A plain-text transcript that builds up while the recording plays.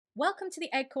Welcome to the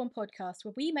Eggcorn Podcast,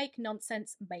 where we make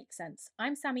nonsense make sense.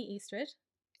 I'm Sammy Eastwood.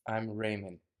 I'm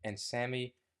Raymond, and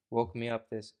Sammy woke me up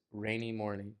this rainy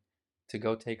morning to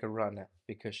go take a run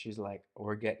because she's like,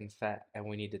 we're getting fat and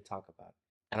we need to talk about it.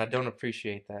 And I don't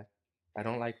appreciate that. I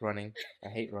don't like running. I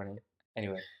hate running.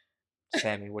 Anyway,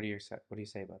 Sammy, what do you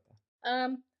say about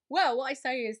that? What I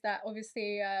say is that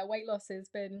obviously weight loss has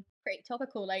been pretty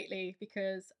topical lately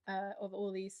because of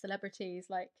all these celebrities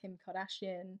like Kim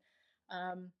Kardashian,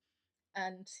 um,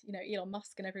 and Elon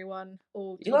Musk and everyone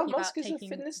all Elon talking about Musk is a taking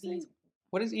fitness these. thing?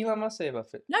 What does Elon Musk say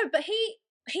about fit? No, but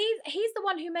he's the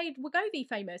one who made Wegovy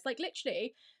famous. Like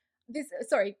literally, this.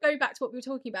 Sorry, going back to what we were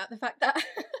talking about, the fact that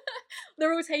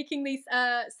they're all taking these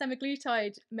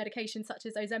semaglutide medications such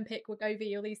as Ozempic,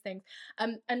 Wegovy, all these things.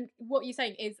 And what you're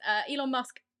saying is Elon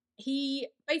Musk. He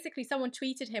basically, someone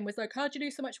tweeted him, was like, "How'd you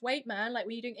lose so much weight, man? Like,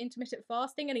 were you doing intermittent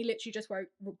fasting?" And he literally just wrote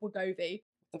Wegovy.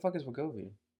 What the fuck is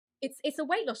Wegovy? It's a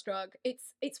weight loss drug.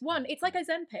 It's like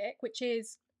Ozempic, which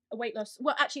is a weight loss.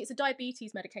 Well, actually, it's a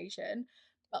diabetes medication.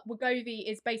 But Wegovy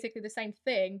is basically the same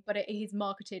thing, but it is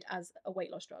marketed as a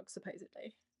weight loss drug,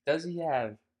 supposedly. Does he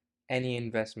have any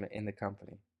investment in the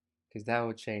company? Because that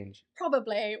would change.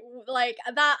 Probably, like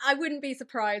that. I wouldn't be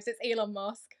surprised. It's Elon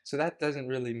Musk. So that doesn't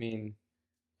really mean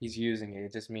he's using it.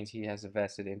 It just means he has a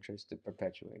vested interest to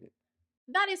perpetuate it.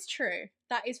 That is true.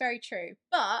 That is very true.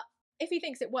 But if he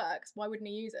thinks it works, why wouldn't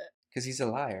he use it? Because he's a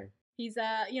liar. He's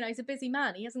a busy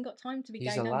man. He hasn't got time to be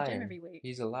He's going a down the gym liar. every week.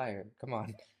 He's a liar. Come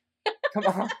on. Come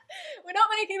on. We're not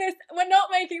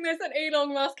making this an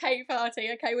Elon Musk hate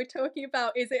party, okay? We're talking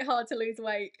about, is it hard to lose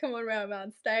weight? Come on, Rail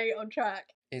Man, stay on track.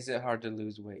 Is it hard to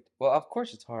lose weight? Well, of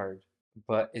course it's hard,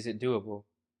 but is it doable?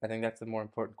 I think that's the more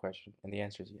important question, and the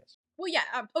answer is yes. Well, yeah,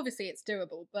 obviously it's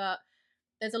doable, but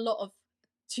there's a lot of,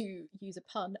 to use a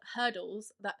pun,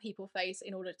 hurdles that people face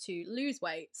in order to lose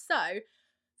weight. So,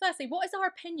 firstly, what is our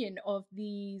opinion of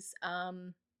these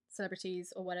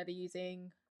celebrities or whatever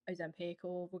using Ozempic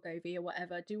or Wegovy or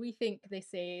whatever? Do we think this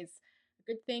is a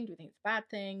good thing? Do we think it's a bad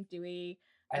thing?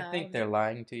 I think they're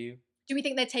lying to you. Do we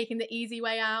think they're taking the easy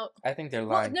way out? I think they're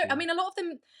Well, lying no, to I you. mean a lot of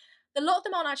them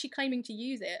aren't actually claiming to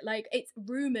use it. Like it's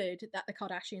rumored that the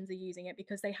Kardashians are using it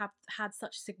because they have had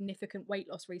such significant weight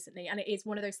loss recently, and it is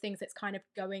one of those things that's kind of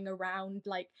going around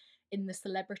like in the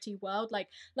celebrity world. Like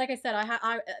I said,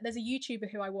 there's a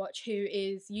YouTuber who I watch who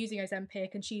is using Ozempic,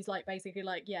 and she's like basically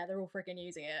like, yeah, they're all freaking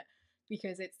using it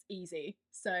because it's easy.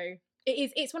 So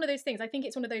it's one of those things. I think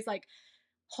it's one of those like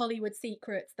Hollywood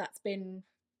secrets that's been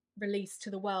released to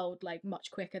the world like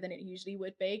much quicker than it usually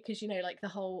would be, because like the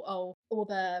whole, oh, all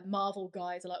the Marvel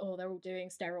guys are like, oh, they're all doing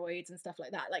steroids and stuff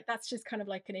like that. Like that's just kind of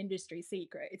like an industry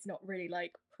secret. It's not really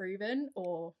like proven,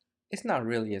 or It's not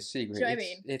really a do secret. you know what I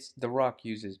mean? It's The Rock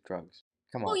uses drugs.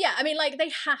 Come Well, on. yeah, I mean, like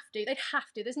they'd have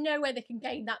to. There's no way they can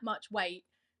gain that much weight,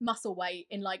 muscle weight,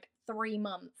 in like 3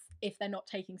 months if they're not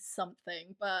taking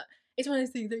something. But it's one of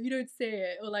those things that you don't say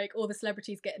it, or like all the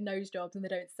celebrities get nose jobs and they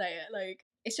don't say it. Like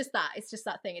it's just that. It's just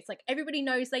that thing. It's like everybody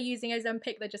knows they're using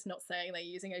Ozempic, they're just not saying they're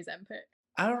using Ozempic.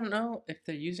 I don't know if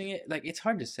they're using it. Like, it's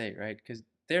hard to say, right? Because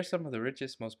they're some of the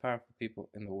richest, most powerful people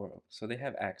in the world. So they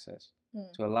have access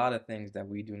Hmm. to a lot of things that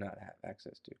we do not have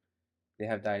access to. They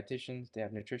have dietitians, they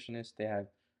have nutritionists, they have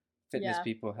fitness Yeah.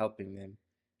 people helping them.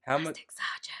 How much? Plastic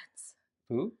surgeons.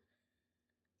 Who?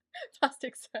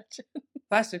 Plastic surgeons.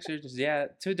 Plastic surgeons, yeah,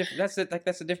 two different.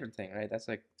 That's a different thing, right? That's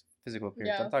like physical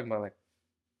appearance. Yeah. I'm talking about like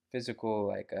physical,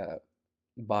 like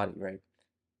body, right?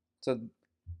 So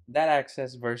that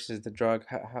access versus the drug,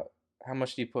 how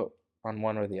much do you put on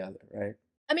one or the other, right?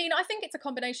 I mean, I think it's a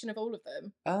combination of all of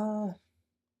them.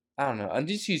 I don't know.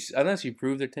 Unless you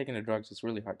prove they're taking the drugs, it's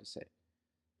really hard to say.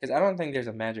 Because I don't think there's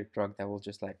a magic drug that will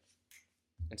just like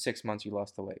in 6 months you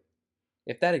lost the weight.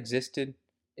 If that existed,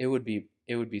 it would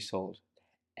be sold to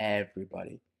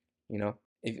everybody. You know,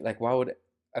 if like why would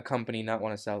a company not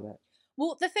want to sell that?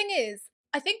 Well, the thing is,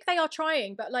 I think they are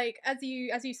trying, but like as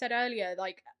you said earlier,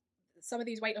 like some of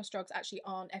these weight loss drugs actually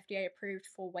aren't FDA approved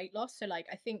for weight loss. So like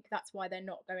I think that's why they're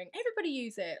not going. Everybody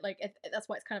use it. Like that's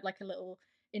why it's kind of like a little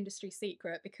industry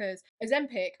secret, because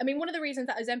Ozempic. I mean, one of the reasons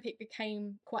that Ozempic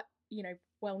became quite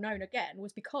well known again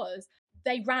was because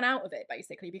they ran out of it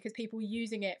basically, because people were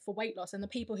using it for weight loss, and the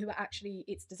people who are actually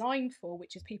it's designed for,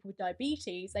 which is people with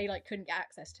diabetes, they like couldn't get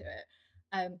access to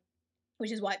it.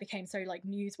 Which is why it became so like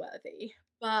newsworthy.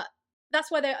 But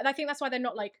I think that's why they're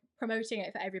not like promoting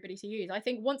it for everybody to use. I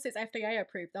think once it's FDA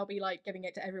approved, they'll be like giving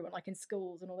it to everyone, like in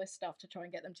schools and all this stuff, to try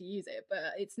and get them to use it. But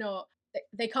it's not.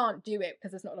 They can't do it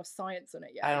because there's not enough science on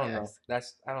it yet, I I don't know.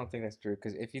 guess. I don't think that's true.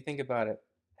 Because if you think about it,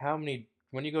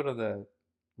 when you go to the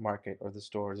market or the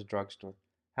store or the drugstore,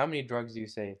 how many drugs do you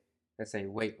say that say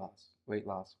weight loss, weight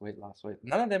loss, weight loss, weight.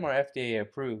 None of them are FDA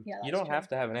approved. Yeah, You that's don't true. have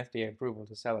to have an FDA approval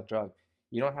to sell a drug.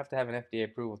 You don't have to have an FDA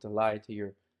approval to lie to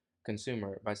your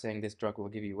consumer by saying this drug will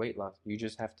give you weight loss. You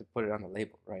just have to put it on the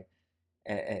label, right?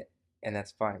 And, and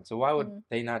that's fine. So why would Mm.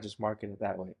 they not just market it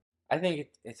that way? I think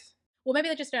it's Well, maybe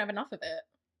they just don't have enough of it.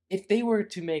 if they were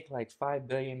to make like $5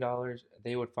 billion,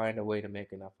 they would find a way to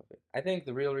make enough of it. I think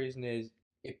the real reason is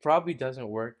it probably doesn't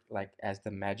work like as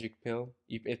the magic pill.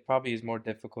 It probably is more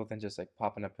difficult than just like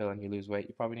popping a pill and you lose weight.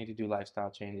 You probably need to do lifestyle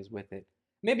changes with it.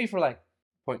 Maybe for like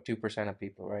 0.2% of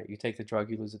people, right? You take the drug,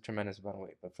 you lose a tremendous amount of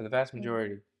weight. But for the vast Mm.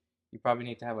 majority, you probably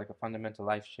need to have like a fundamental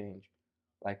life change,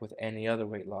 like with any other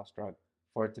weight loss drug,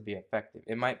 for it to be effective.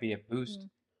 It might be a boost, Mm.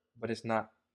 but it's not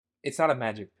a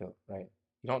magic pill, right?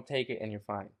 You don't take it and you're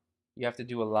fine. You have to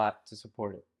do a lot to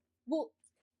support it. Well,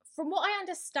 from what I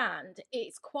understand,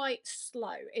 it's quite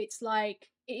slow. It's like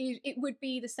it would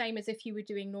be the same as if you were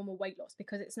doing normal weight loss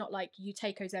because it's not like you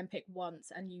take Ozempic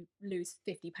once and you lose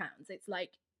 50 pounds. It's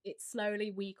like it's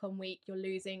slowly week on week you're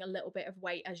losing a little bit of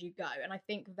weight as you go, and I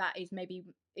think that is maybe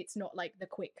it's not like the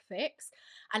quick fix,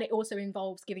 and it also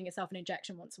involves giving yourself an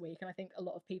injection once a week, and I think a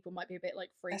lot of people might be a bit like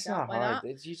freaked That's out not by hard. that.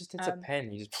 It's a um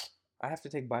pen. You just I have to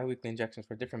take biweekly injections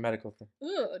for different medical things. no,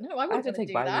 I I have wouldn't to want to take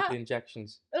do that. biweekly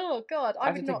injections. Oh god, I I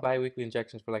have to would take not. biweekly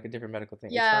injections for like a different medical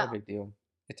thing. It's not Yeah. a big deal.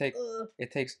 It take Ugh.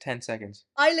 it takes 10 seconds.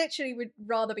 I literally would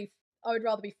rather be I would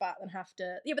rather be fat than have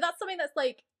to. Yeah, but that's something that's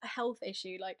like a health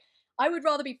issue. Like I would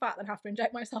rather be fat than have to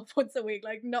inject myself once a week.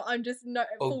 Like not I'm just no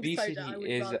full disclosure, Obesity I would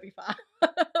is rather be fat.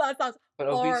 That sounds but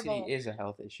obesity horrible. is a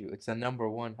health issue. It's the number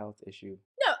one health issue.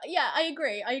 No, yeah, I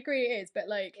agree. I agree it is, but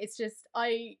like it's just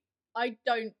I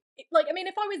don't like I mean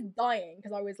if I was dying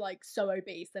because I was like so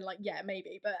obese then like yeah,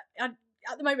 maybe, but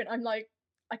at the moment I'm like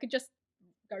I could just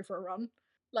go for a run.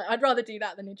 Like I'd rather do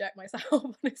that than inject myself,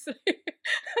 honestly.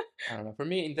 I don't know. For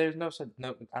me, there's no such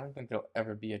no. I don't think there'll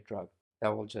ever be a drug that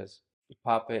will just you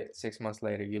pop it 6 months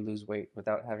later, you lose weight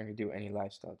without having to do any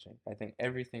lifestyle change. I think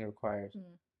everything requires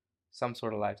Mm, some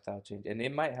sort of lifestyle change, and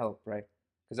it might help, right?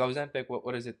 Because Ozempic,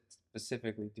 what does it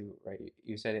specifically do, right?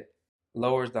 You said it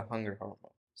lowers the hunger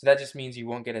hormone, so that just means you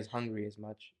won't get as hungry as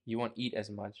much, you won't eat as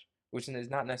much, which is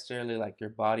not necessarily like your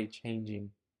body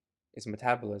changing its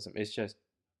metabolism. It's just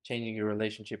changing your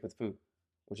relationship with food,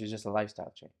 which is just a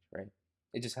lifestyle change, right?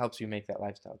 It just helps you make that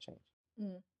lifestyle change.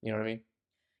 mm. You know what I mean?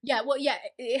 Yeah, well, yeah,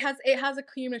 it has a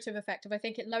cumulative effect of I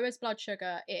think it lowers blood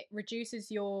sugar, it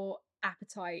reduces your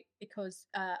appetite because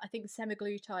I think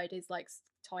semaglutide is like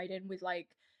tied in with like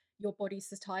your body's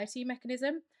satiety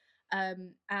mechanism,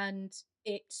 and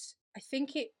it I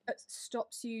think it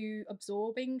stops you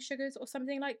absorbing sugars or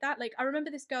something like that. Like I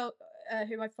remember this girl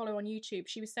who I follow on YouTube.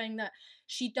 She was saying that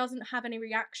she doesn't have any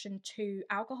reaction to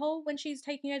alcohol when she's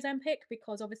taking Ozempic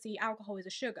because obviously alcohol is a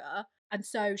sugar and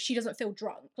so she doesn't feel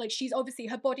drunk. Like she's obviously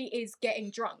her body is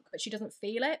getting drunk but she doesn't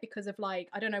feel it because of like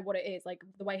I don't know what it is, like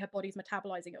the way her body's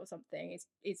metabolizing it or something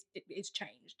is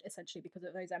changed essentially because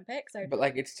of Ozempic. So But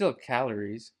like it's still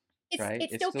calories, it's right?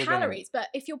 it's It's still still gonna calories, but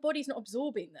if your body's not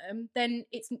absorbing them then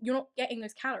it's you're not getting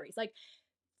those calories. Like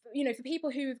for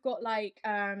people who've got like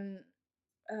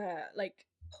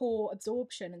poor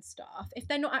absorption and stuff, if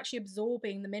they're not actually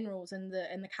absorbing the minerals and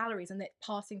the calories and they're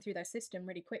passing through their system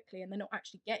really quickly and they're not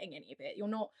actually getting any of it, you're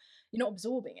not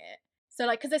absorbing it. So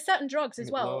like because there's certain drugs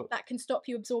as well low. that can stop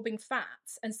you absorbing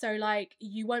fats, and so like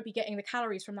you won't be getting the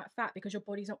calories from that fat because your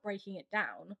body's not breaking it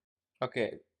down.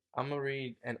 Okay, I'm gonna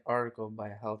read an article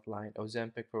by Healthline.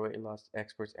 Ozempic for weight loss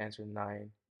experts answer 9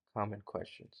 common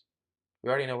questions. We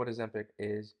already know what Ozempic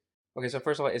is. Okay, so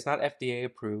first of all, it's not FDA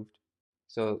approved,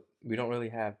 so we don't really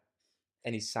have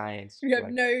any science. You have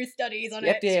Like no studies on the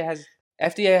it.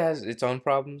 FDA has its own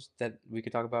problems that we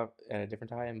could talk about at a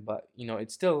different time, but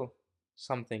it's still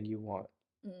something you want.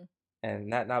 Mm,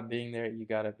 And that not being there, you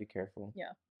gotta be careful.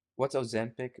 yeah. What's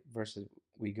Ozempic versus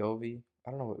Wegovy? I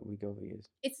don't know what Wegovy is.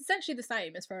 It's essentially the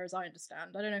same as far as I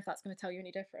understand. I don't know if that's going to tell you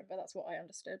any different, but that's what I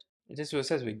understood. It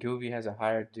says Wegovy has a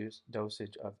higher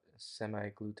dosage of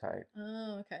semaglutide,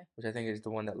 Oh, okay. which I think is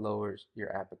the one that lowers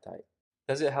your appetite.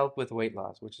 Does it help with weight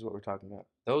loss, which is what we're talking about?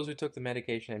 Those who took the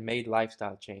medication and made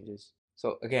lifestyle changes.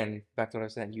 So again, back to what I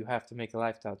was saying, you have to make a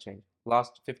lifestyle change.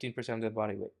 Lost 15% of their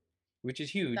body weight, which is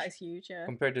That huge is huge, yeah.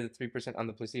 compared to the 3% on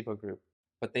the placebo group.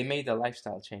 But they made the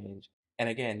lifestyle change. And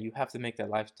again, you have to make that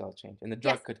lifestyle change. And the Yes,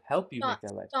 drug could help you make but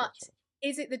that lifestyle but change.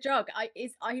 is it the drug?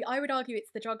 I would argue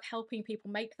it's the drug helping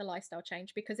people make the lifestyle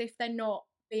change because if they're not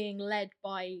being led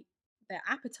by their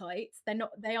appetites,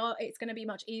 it's going to be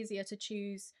much easier to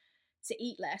choose to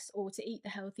eat less or to eat the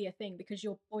healthier thing because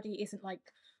your body isn't like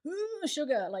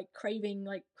sugar like craving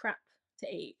like crap to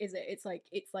eat, is it?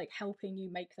 It's like helping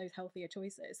you make those healthier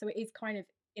choices. So it is kind of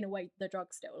in a way the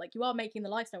drug still. Like you are making the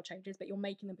lifestyle changes, but you're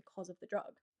making them because of the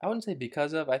drug. I wouldn't say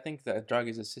because of. I think the drug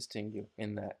is assisting you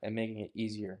in that and making it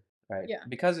easier, right? Yeah.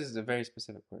 Because is a very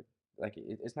specific word. Like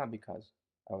it's not because.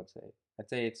 I would say. I'd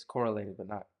say it's correlated but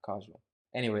not causal.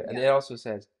 Anyway, and Yeah. it also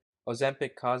says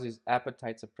Ozempic causes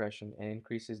appetite suppression and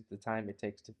increases the time it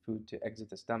takes to food to exit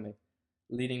the stomach,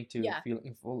 leading to Yeah.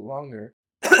 feeling full longer.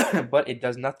 But it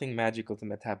does nothing magical to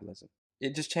metabolism.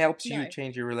 It just helps you No.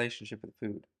 change your relationship with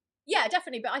food. Yeah,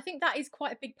 definitely. But I think that is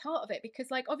quite a big part of it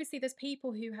because, like, obviously, there's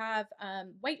people who have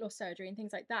weight loss surgery and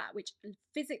things like that, which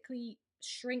physically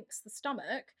shrinks the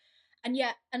stomach. And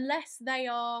yet, unless they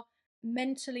are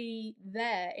mentally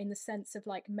there in the sense of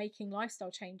like making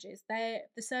lifestyle changes, the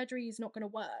surgery is not going to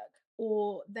work.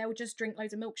 Or they'll just drink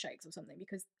loads of milkshakes or something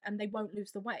because, and they won't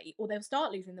lose the weight, or they'll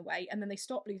start losing the weight and then they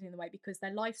stop losing the weight because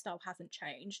their lifestyle hasn't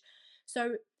changed.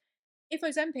 So if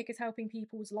Ozempic is helping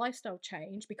people's lifestyle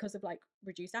change because of like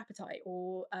reduced appetite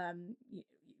or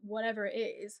whatever it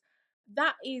is,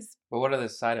 that is, But what are the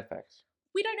side effects?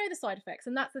 we don't know the side effects,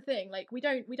 and that's the thing. Like we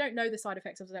don't know the side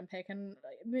effects of Ozempic, and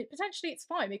potentially it's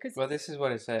fine because Well, this is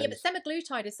what it yeah, but says.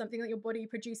 semaglutide is something that your body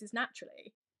produces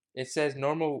naturally. It says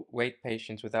normal weight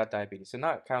patients without diabetes, so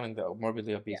not counting the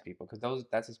morbidly Yeah. obese people, because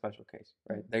that's a special case,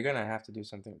 right? Mm. They're gonna have to do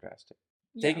something drastic.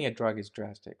 Yeah. Taking a drug is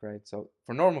drastic, right? So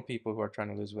for normal people who are trying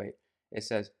to lose weight, it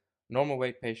says normal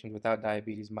weight patients without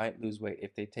diabetes might lose weight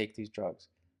if they take these drugs,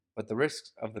 but the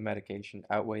risks of the medication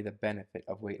outweigh the benefit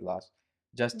of weight loss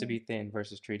just to Mm. be thin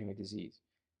versus treating a disease.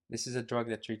 This is a drug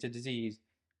that treats a disease.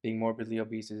 Being morbidly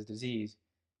obese is a disease.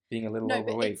 Being a little No,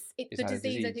 but overweight it's is the not a disease I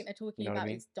think disease. they're talking You know what I about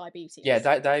mean? is diabetes. Yeah, And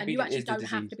you diabetes actually is the don't have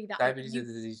to disease. be that Diabetes you is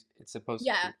the disease. It's supposed to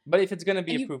yeah, be. But if it's going to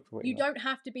be and approved for weight you loss. don't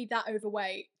have to be that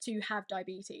overweight to have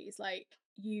diabetes. Like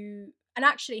you, and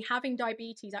actually having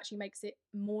diabetes actually makes it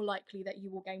more likely that you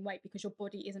will gain weight because your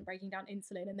body isn't breaking down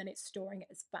insulin and then it's storing it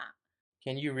as fat.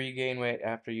 Can you regain weight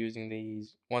after using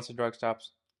these? Once the drug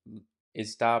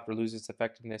is stopped or loses its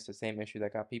effectiveness, the same issue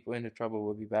that got people into trouble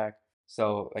will be back.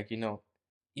 So, like, you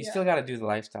Yeah. still got to do the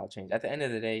lifestyle change. At the end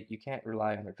of the day, you can't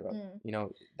rely on a drug.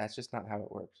 Mm. That's just not how it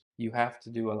works. You have to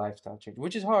do a lifestyle change,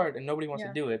 which is hard, and nobody wants to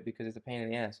Yeah. do it because it's a pain in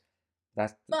the ass.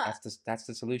 That's But that's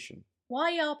the solution.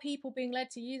 why are people being led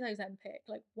to use Ozempic?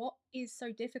 Like, what is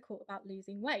so difficult about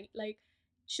losing weight? Like,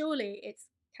 surely it's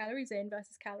calories in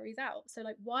versus calories out. So,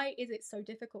 like, why is it so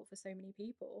difficult for so many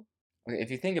people? Okay,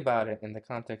 if you think about it in the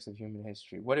context of human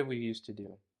history, what did we used to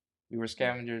do? We were Mm.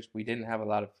 scavengers. We didn't have a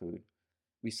lot of food.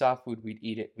 We saw food, we'd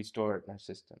eat it, we'd store it in our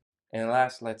system. In the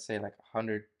last, let's say, like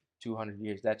 100, 200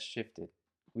 years, that's shifted.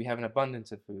 We have an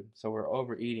abundance of food, so we're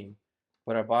overeating,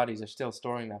 but our bodies are still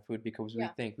storing that food because we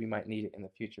Yeah. think we might need it in the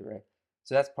future, right?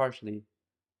 So that's partially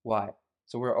why.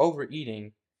 So we're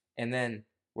overeating, and then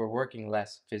we're working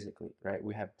less physically, right?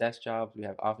 We have desk jobs, we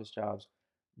have office jobs.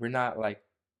 We're not like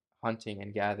hunting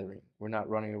and gathering. We're not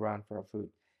running around for our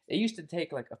food. It used to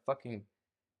take like a fucking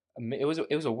it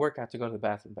was a workout to go to the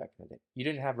bathroom back in the day. You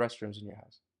didn't have restrooms in your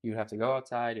house. You would have to go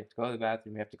outside. You have to go to the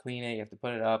bathroom. You have to clean it. You have to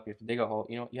put it up. You have to dig a hole.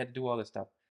 You had to do all this stuff.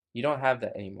 You don't have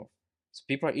that anymore. So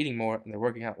people are eating more and they're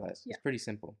working out less. Yeah. It's pretty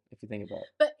simple if you think about it.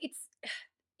 But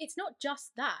it's not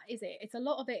just that, is it? It's a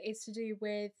lot of it is to do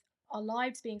with our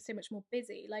lives being so much more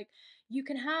busy. Like you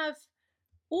can have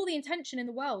all the intention in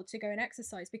the world to go and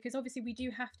exercise because obviously we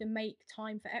do have to make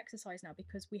time for exercise now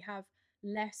because we have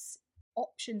less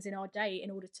options in our day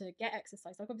in order to get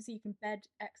exercise. Like obviously you can bed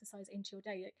exercise into your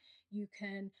day. Like you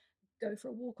can go for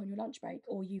a walk on your lunch break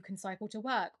or you can cycle to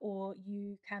work or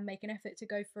you can make an effort to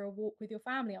go for a walk with your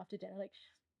family after dinner. Like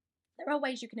there are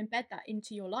ways you can embed that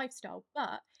into your lifestyle,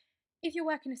 but if you're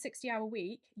working a 60-hour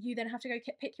week, you then have to go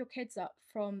pick your kids up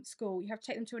from school. You have to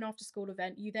take them to an after school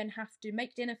event. You then have to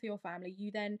make dinner for your family. You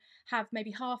then have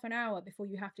maybe half an hour before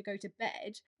you have to go to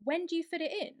bed. When do you fit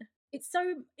it in? It's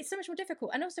so much more difficult.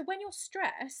 And also when you're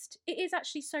stressed, it is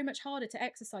actually so much harder to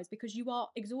exercise because you are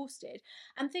exhausted.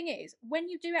 And thing is, when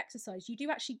you do exercise, you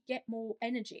do actually get more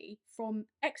energy from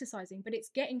exercising, but it's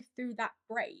getting through that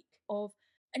break of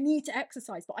I need to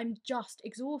exercise, but I'm just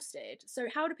exhausted. So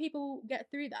how do people get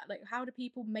through that? Like how do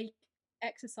people make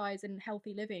exercise and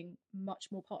healthy living much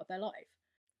more part of their life?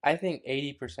 I think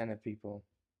 80% of people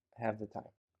have the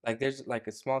time. Like there's like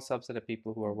a small subset of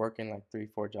people who are working like 3,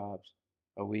 4 jobs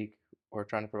a week or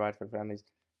trying to provide for families.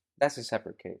 That's a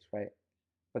separate case, right?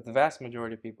 But the vast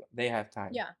majority of people, they have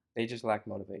time. Yeah. They just lack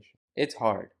motivation. It's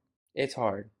hard. It's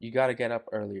hard. You got to get up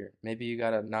earlier. Maybe you got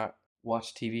to not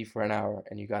watch TV for an hour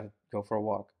and you got to go for a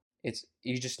walk.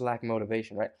 You just lack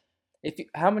motivation, right?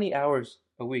 How many hours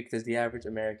a week does the average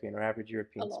American or average A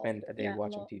European lot. spend a day Yeah, a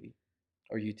watching lot. TV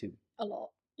or YouTube? A lot.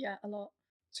 Yeah, a lot.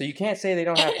 So you can't say they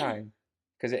don't have time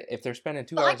because if they're spending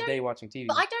 2 But I hours a don't day watching but TV,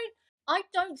 I don't I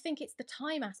don't think it's the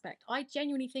time aspect. I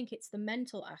genuinely think it's the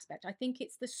mental aspect. I think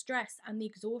it's the stress and the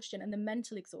exhaustion and the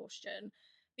mental exhaustion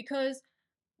because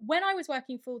when I was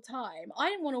working full time, I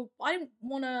didn't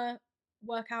want to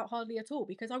work out hardly at all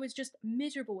because I was just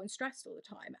miserable and stressed all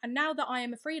the time. And now that I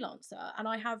am a freelancer and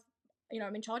I have,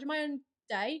 I'm in charge of my own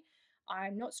day,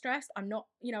 I'm not stressed. I'm not,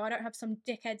 I don't have some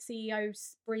dickhead CEO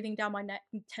breathing down my neck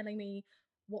and telling me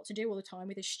what to do all the time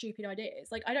with his stupid ideas.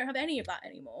 Like, I don't have any of that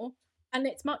anymore. And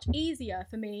it's much easier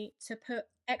for me to put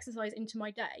exercise into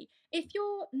my day. If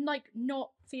you're like not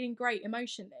feeling great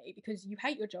emotionally because you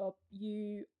hate your job,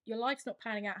 your life's not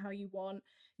panning out how you want,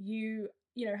 you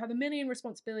have a million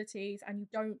responsibilities and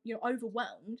you're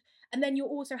overwhelmed, and then you're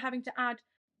also having to add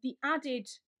the added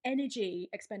energy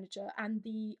expenditure and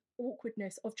the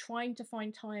awkwardness of trying to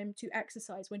find time to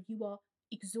exercise when you are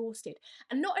exhausted.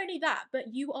 And not only that,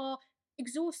 but you are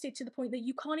exhausted to the point that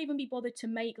you can't even be bothered to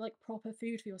make like proper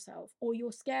food for yourself, or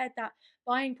you're scared that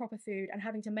buying proper food and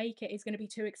having to make it is going to be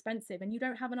too expensive and you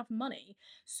don't have enough money,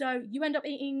 so you end up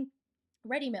eating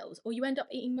ready meals, or you end up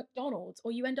eating McDonald's,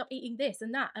 or you end up eating this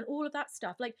and that and all of that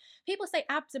stuff. Like, people say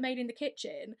abs are made in the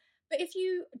kitchen, but if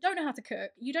you don't know how to cook,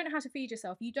 you don't know how to feed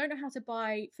yourself, you don't know how to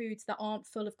buy foods that aren't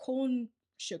full of corn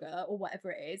sugar or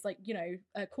whatever it is, like,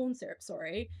 corn syrup,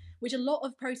 sorry, which a lot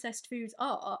of processed foods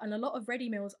are and a lot of ready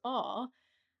meals are.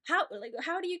 How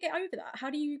do you get over that?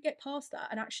 How do you get past that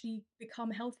and actually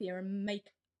become healthier and make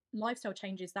lifestyle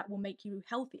changes that will make you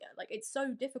healthier? Like, it's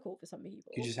so difficult for some You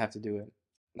people. just have to do it.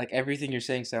 Like everything you're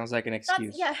saying sounds like an That's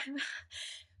excuse. yeah.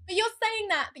 But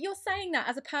you're saying that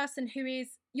as a person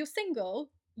you're single,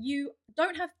 you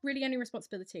don't have really any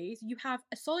responsibilities, you have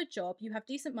a solid job, you have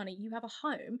decent money, you have a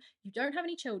home, you don't have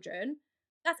any children.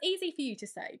 That's easy for you to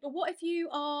say. But what if you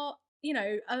are,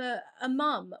 a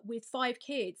mum with 5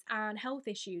 kids and health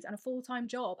issues and a full-time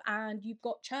job, and you've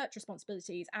got church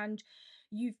responsibilities, and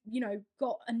you've,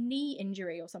 got a knee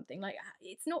injury or something? Like,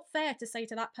 it's not fair to say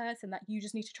to that person that you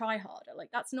just need to try harder. Like,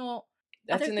 that's not,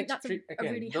 I That's don't an think that's extreme. a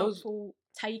Again, really those. helpful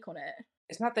take on it.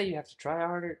 It's not that you have to try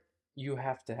harder. You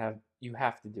have to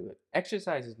do it.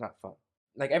 Exercise is not fun.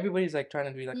 Like everybody's like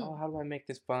trying to be like, oh, Mm. how do I make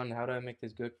this fun? How do I make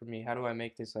this good for me? How do I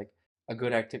make this like a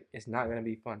good activity? It's not gonna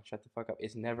be fun. Shut the fuck up.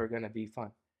 It's never gonna be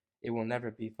fun. It will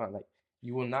never be fun. Like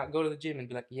you will not go to the gym and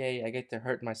be like, yay, I get to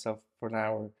hurt myself for an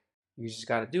hour. You just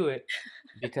gotta do it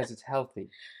because it's healthy.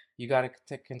 You gotta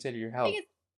consider your Thing health. is,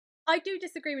 I do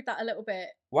disagree with that a little bit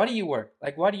Why do you work?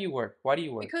 Like, why do you work? Why do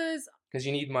you work? because, Because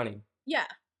you need money. yeah,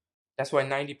 That's why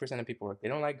 90% of people work. They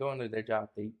don't like going to their job.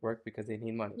 They work because they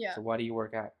need money. yeah, So why do you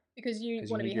work out? because you Because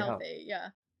you want to need be your health. healthy. Yeah,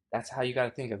 That's how you got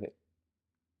to think of it.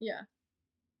 yeah,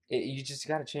 You just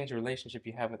got to change the relationship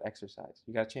you have with exercise.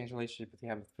 You got to change the relationship you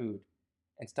have with food,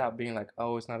 and stop being like,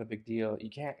 oh, it's not a big deal. You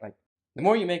can't like. The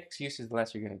more you make excuses, the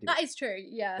less you're gonna do. that is true.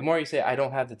 Yeah, The more you say, I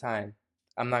don't have the time,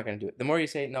 I'm not gonna do it. The more you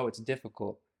say, no, it's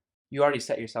difficult. You already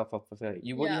set yourself up for failure.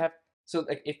 You yeah, have so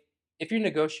like if you're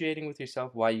negotiating with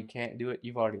yourself why you can't do it,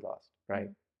 you've already lost, right?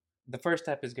 mm, The first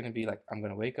step is gonna be like, I'm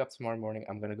gonna wake up tomorrow morning.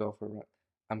 I'm gonna go for a run.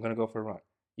 I'm gonna go for a run.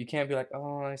 You can't be like,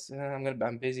 oh,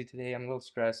 I'm busy today. I'm a little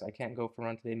stressed. I can't go for a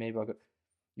run today. Maybe I'll go.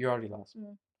 You're already lost.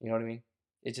 mm, You know what I mean?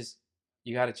 It's just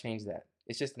you got to change that.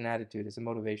 It's just an attitude. It's a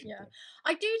motivation yeah. thing.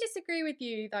 I do disagree with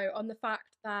you though on the fact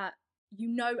that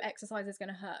exercise is going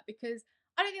to hurt, because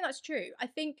I don't think that's true. I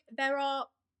think there are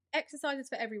exercises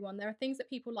for everyone. There are things that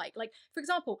people like. Like, for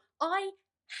example, I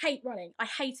hate running. I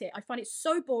hate it. I find it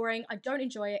so boring. I don't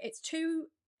enjoy it.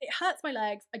 It hurts my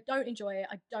legs. I don't enjoy it.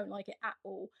 I don't like it at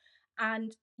all.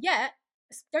 And yet,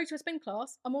 go to a spin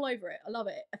class. I'm all over it. I love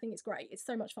it. I think it's great. It's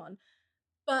so much fun.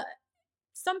 But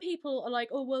some people are like,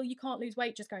 oh, well, you can't lose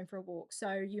weight just going for a walk,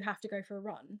 so you have to go for a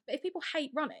run. But if people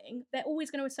hate running, they're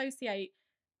always going to associate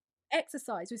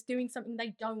exercise with doing something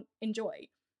they don't enjoy.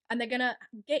 And they're going to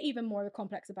get even more of a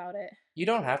complex about it. You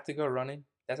don't have to go running.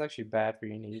 That's actually bad for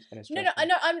your knees and it's No, no, I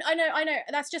stressful. know, I know.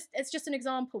 It's just an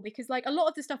example, because like a lot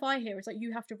of the stuff I hear is like,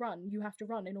 you have to run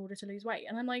in order to lose weight,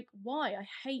 and I'm like, why? I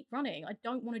hate running. I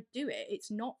don't want to do it. It's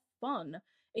not fun.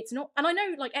 It's not, and I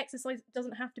know like exercise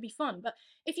doesn't have to be fun, but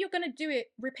if you're gonna do it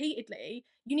repeatedly,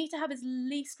 you need to have as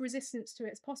least resistance to it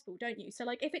as possible, don't you? So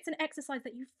like, if it's an exercise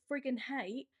that you friggin'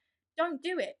 hate, don't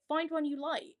do it. Find one you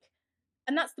like,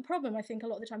 and that's the problem. I think a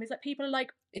lot of the time is that people are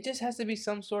like, It just has to be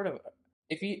some sort of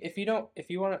if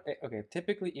you want to okay,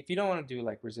 typically if you don't want to do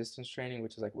like resistance training,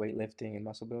 which is like weightlifting and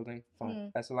muscle building, fine.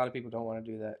 mm, That's a lot of people don't want to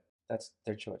do that. That's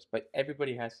their choice. But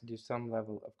everybody has to do some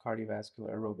level of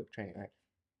cardiovascular aerobic training, right?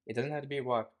 It doesn't have to be a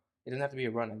walk. It doesn't have to be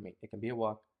a run. I mean, it can be a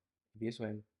walk. It can be a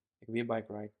swim. It can be a bike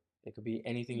ride. It could be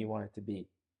anything you mm, want it to be.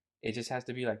 It just has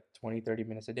to be like 20, 30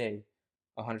 minutes a day,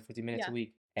 150 minutes yeah, a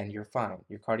week, and you're fine.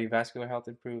 Your cardiovascular health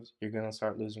improves. You're going to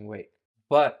start losing weight.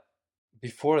 But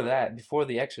before that, before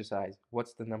the exercise,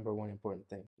 what's the number one important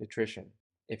thing? Nutrition.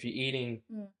 If you're eating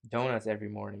Mm. donuts every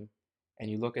morning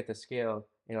and you look at the scale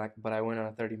and you're like, but I went on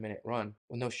a 30-minute run.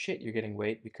 Well, no shit, you're getting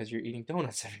weight because you're eating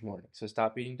donuts every morning. So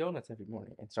stop eating donuts every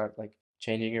morning and start like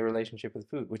changing your relationship with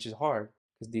food, which is hard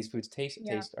because these foods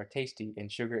Yeah. are tasty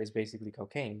and sugar is basically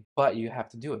cocaine, but you have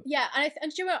to do it. Yeah,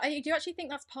 and do you know what, I do actually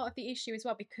think that's part of the issue as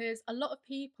well, because a lot of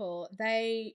people,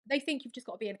 they think you've just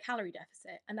got to be in a calorie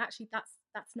deficit, and actually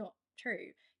that's not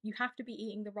true. You have to be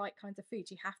eating the right kinds of foods.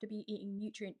 You have to be eating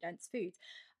nutrient dense foods.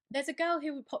 There's a girl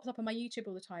who pops up on my YouTube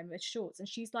all the time with shorts, and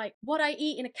she's like, "What I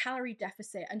eat in a calorie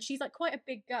deficit," and she's like quite a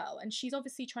big girl, and she's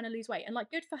obviously trying to lose weight, and like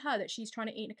good for her that she's trying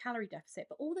to eat in a calorie deficit.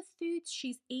 But all the foods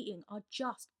she's eating are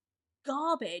just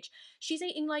garbage. She's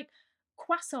eating like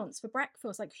croissants for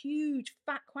breakfast, like huge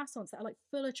fat croissants that are like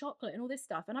full of chocolate and all this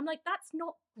stuff. And I'm like, that's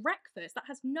not breakfast. That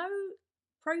has no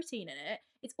protein in it.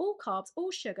 It's all carbs, all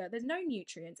sugar. There's no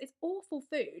nutrients. It's awful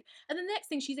food. And then the next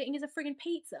thing she's eating is a friggin'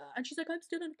 pizza. And she's like, I'm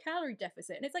still in a calorie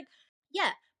deficit. And it's like,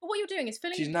 yeah, but what you're doing is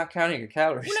filling. She's not counting her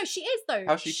calories. Well, no, she is though.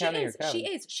 How's she counting her She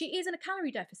calories? is. She is in a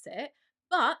calorie deficit,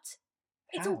 but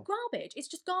it's all How? garbage. It's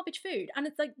just garbage food, and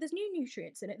it's like there's no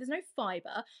nutrients in it. There's no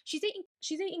fiber. She's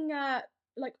eating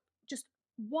like just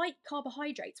white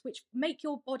carbohydrates, which make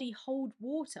your body hold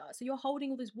water. So you're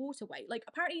holding all this water weight. Like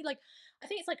apparently, like I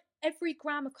think it's like every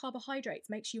gram of carbohydrates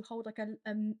makes you hold like a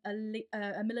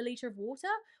milliliter of water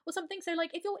or something. So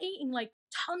like if you're eating like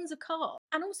tons of carbs,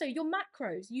 and also your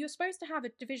macros, you're supposed to have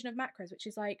a division of macros, which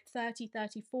is like 30,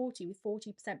 30, 40, with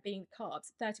 40% being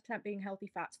carbs, 30% being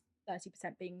healthy fats,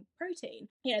 30% being protein.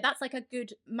 You know, that's like a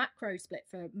good macro split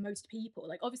for most people.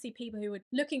 Like obviously people who are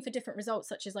looking for different results,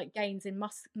 such as like gains in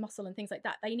muscle and things like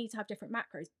that, they need to have different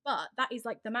macros. But that is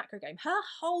like the macro game. Her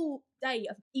whole day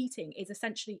of eating is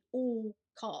essentially all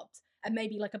carbs and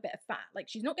maybe like a bit of fat. Like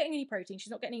she's not getting any protein,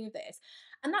 she's not getting any of this.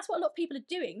 And that's what a lot of people are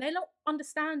doing. They're not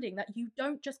understanding that you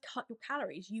don't just cut your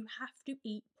calories. You have to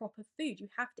eat proper food. You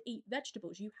have to eat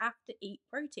vegetables. You have to eat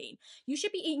protein. You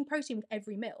should be eating protein with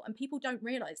every meal, and people don't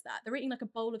realize that. They're eating like a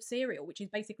bowl of cereal, which is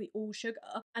basically all sugar.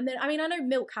 And then, I mean, I know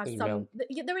milk has There's some, milk.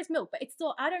 there is milk, but it's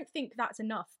still, I don't think that's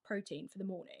enough protein for the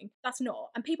morning. That's not.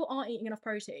 And people aren't eating enough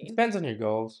protein. Depends on your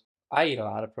goals. I eat a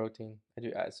lot of protein. I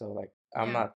do. So like, I'm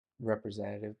Yeah. not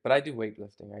representative, but I do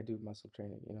weightlifting. I do muscle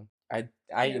training. You know, I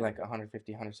eat Yeah. like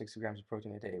 150, 160 grams of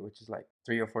protein a day, which is like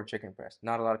 3 or 4 chicken breasts.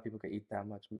 Not a lot of people can eat that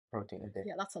much protein a day.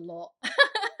 Yeah, that's a lot.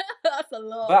 That's a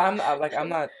lot. But I'm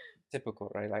not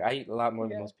typical, right? Like I eat a lot more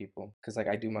than Yeah. most people because like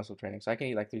I do muscle training, so I can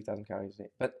eat like 3,000 calories a day.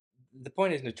 But the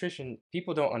point is nutrition.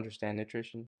 People don't understand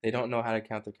nutrition. They don't know how to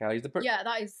count their calories. Yeah,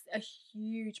 that is a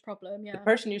huge problem. The Yeah.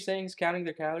 person you're saying is counting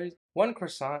their calories. One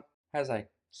croissant has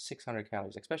like 600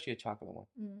 calories, especially a chocolate one.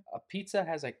 Mm. A pizza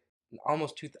has like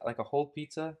almost like a whole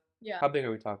pizza. Yeah. How big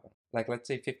are we talking? Like let's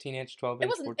say 15-inch,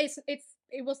 12-inch.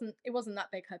 It wasn't that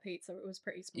big, her pizza. It was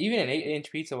pretty small. Even an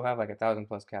 8-inch pizza will have like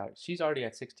 1,000+ calories. She's already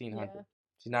at 1,600. Yeah.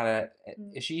 She's not at.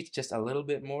 Mm. If she eats just a little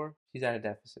bit more, she's at a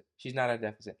deficit. She's not at a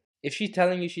deficit. If she's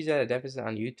telling you she's at a deficit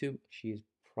on YouTube, she's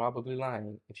probably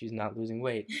lying if she's not losing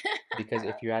weight. Because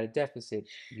if you're at a deficit,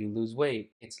 you lose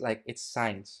weight. It's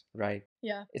science, right?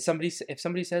 Yeah. If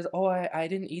somebody says, "Oh, I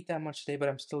didn't eat that much today, but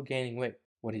I'm still gaining weight."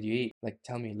 What did you eat? Like,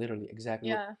 tell me literally exactly.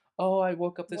 Yeah. Oh, I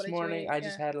woke up What this did you morning. eat? I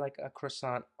just had like a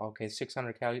croissant. Okay,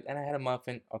 600 calories, and I had a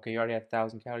muffin. Okay, you already had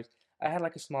 1,000 calories. I had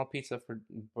like a small pizza for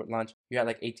lunch. You had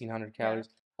like 1,800 Yeah. calories.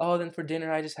 Oh, then for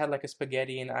dinner I just had like a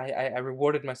spaghetti, and I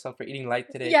rewarded myself for eating light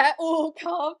today. Yeah, all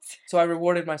carbs. So I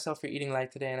rewarded myself for eating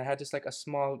light today, and I had just like a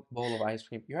small bowl of ice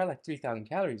cream. You had like 3,000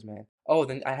 calories, man. Oh,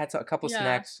 then I had a couple Yeah,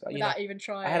 snacks. You know, without even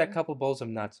trying. I had a couple bowls of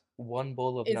nuts. One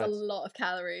bowl of Is a nuts lot of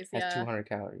calories. has Yeah. 200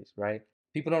 calories, right?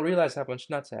 People don't realize how much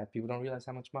nuts have. People don't realize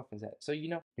how much muffins have. So, you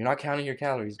know, you're not counting your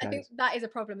calories, I think guys. that is a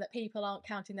problem, that people aren't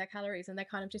counting their calories, and they're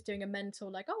kind of just doing a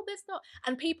mental like, oh, there's not.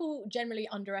 And people generally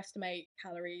underestimate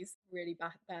calories really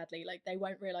badly. Like they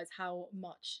won't realize how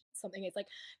much something is. Like,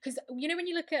 because you know when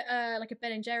you look at like a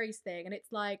Ben and Jerry's thing, and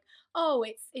it's like, oh,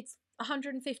 it's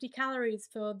 150 calories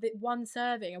for the one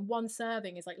serving, and one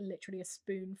serving is like literally a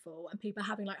spoonful, and people are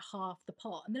having like half the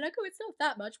pot, and they're like, oh, it's not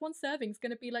that much. One serving is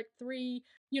going to be like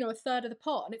a third of the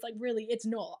pot, and it's like, really, it's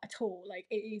not at all. Like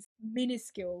it is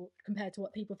minuscule compared to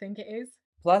what people think it is.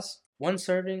 Plus, one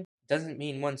serving doesn't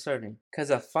mean one serving,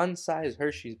 because a fun-size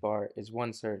Hershey's bar is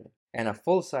one serving, and a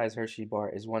full-size Hershey bar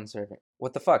is one serving.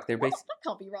 What the fuck? They're What? based. That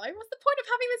can't be right. What's the point of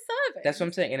having the serving? That's what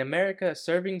I'm saying. In America,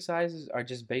 serving sizes are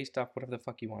just based off whatever the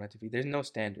fuck you want it to be. There's no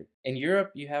standard. In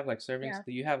Europe, you have like servings.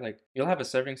 Yeah. You have like, you'll have a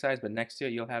serving size, but next to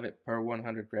it you'll have it per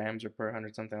 100 grams or per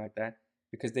 100 something like that.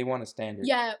 because they want a standard.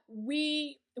 Yeah,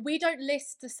 we don't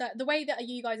list the way that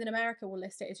you guys in America will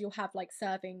list it is you'll have like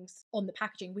servings on the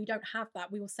packaging. We don't have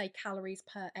that. We will say calories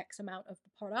per X amount of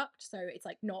the product, so it's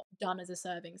like not done as a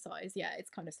serving size. Yeah, it's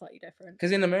kind of slightly different.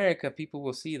 Because in America, people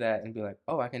will see that and be like,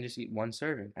 "Oh, I can just eat one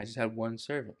serving. I just had one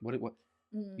serving. What?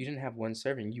 Mm, You didn't have one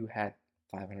serving. You had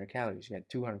 500 calories. You had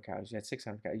 200 calories. You had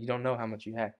 600 calories. You don't know how much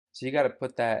you had. So you got to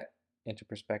put that into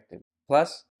perspective.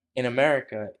 Plus, in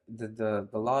America, the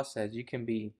law says you can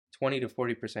be 20 to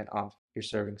 40% off your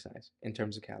serving size in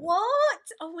terms of calories. what?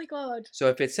 Oh my god, So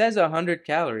if it says 100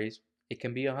 calories, it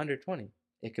can be 120.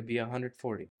 It could be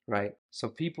 140, right? So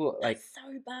people like that's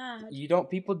so bad.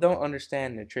 people don't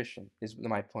understand nutrition is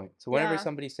my point. So whenever Yeah.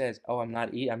 somebody says, "Oh, I'm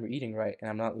eating right and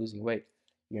I'm not losing weight,"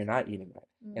 you're not eating right.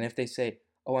 And Mm. if they say,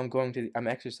 "Oh, I'm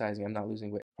exercising, I'm not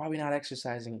losing weight," probably not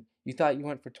exercising. You thought you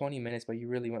went for 20 minutes, but you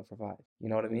really went for 5. You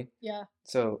know what I mean? Yeah.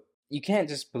 So you can't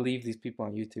just believe these people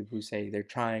on YouTube who say they're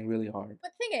trying really hard.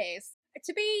 But the thing is,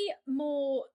 to be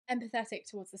more empathetic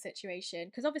towards the situation,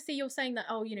 because obviously you're saying that,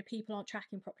 oh, people aren't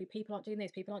tracking properly, people aren't doing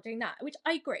this, people aren't doing that, which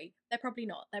I agree. They're probably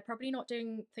not. They're probably not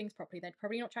doing things properly. They're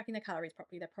probably not tracking their calories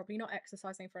properly. They're probably not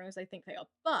exercising for as long as they think they are.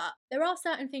 But there are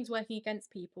certain things working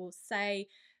against people. Say,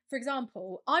 for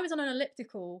example, I was on an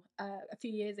elliptical a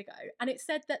few years ago, and it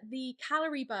said that the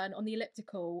calorie burn on the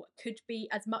elliptical could be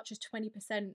as much as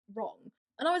 20% wrong.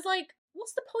 And I was like,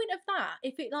 what's the point of that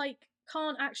if it like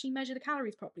can't actually measure the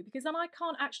calories properly? Because then I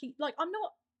can't actually like I'm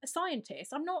not a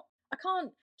scientist. I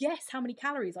can't guess how many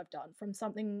calories I've done from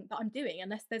something that I'm doing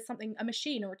unless there's a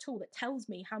machine or a tool that tells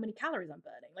me how many calories I'm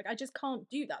burning. Like I just can't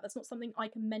do that. That's not something I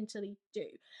can mentally do.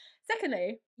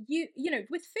 Secondly,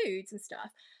 with foods and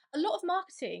stuff, a lot of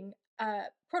marketing,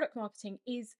 product marketing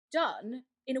is done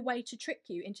in a way to trick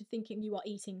you into thinking you are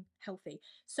eating healthy.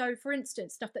 So, for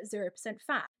instance, stuff that's 0%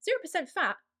 fat. 0%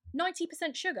 fat,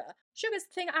 90% sugar. Sugar's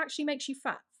the thing that actually makes you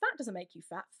fat. Fat doesn't make you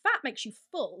fat. Fat makes you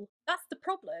full. That's the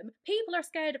problem. People are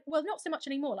scared. Well, not so much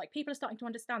anymore. Like, people are starting to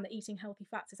understand that eating healthy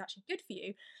fats is actually good for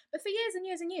you. But for years and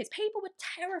years and years, people were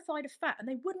terrified of fat and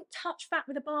they wouldn't touch fat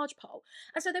with a barge pole.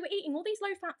 And so they were eating all these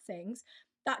low fat things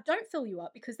that don't fill you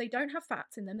up because they don't have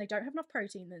fats in them, they don't have enough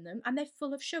protein in them, and they're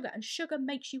full of sugar. And sugar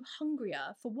makes you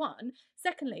hungrier, for one.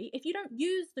 Secondly, if you don't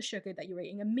use the sugar that you're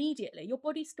eating immediately, your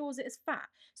body stores it as fat.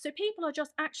 So people are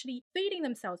just actually feeding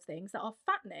themselves things that are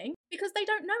fattening because they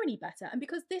don't know any better. And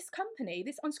because this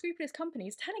unscrupulous company,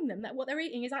 is telling them that what they're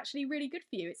eating is actually really good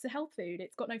for you. It's a health food,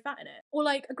 it's got no fat in it. Or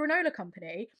like a granola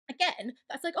company, again,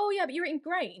 that's like, oh yeah, but you're eating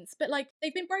grains. But like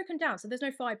they've been broken down, so there's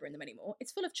no fiber in them anymore.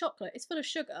 It's full of chocolate, it's full of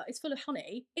sugar, it's full of honey.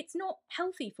 It's not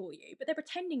healthy for you, but they're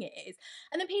pretending it is.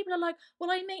 And then people are like,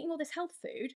 well, I'm eating all this health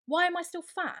food. Why am I still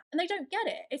fat? And they don't get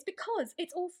it. It's because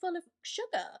it's all full of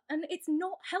sugar and it's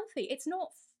not healthy. It's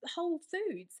not whole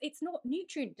foods. It's not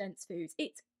nutrient dense foods.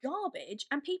 It's garbage.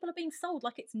 And people are being sold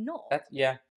like it's not.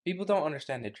 Yeah. People don't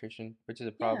understand nutrition, which is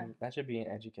a Yeah. problem. That should be in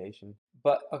education.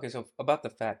 But okay, so about the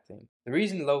fat thing. The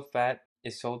reason low fat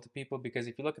is sold to people because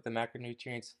if you look at the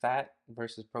macronutrients, fat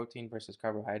versus protein versus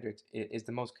carbohydrates is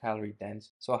the most calorie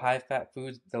dense. So high fat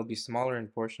foods, they'll be smaller in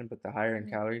portion, but they're higher in Mm.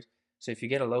 calories. So if you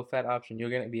get a low fat option, you're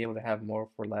gonna be able to have more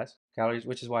for less calories,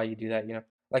 which is why you do that.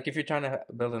 Like if you're trying to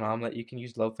build an omelet, you can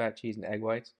use low fat cheese and egg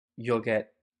whites. You'll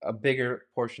get a bigger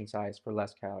portion size for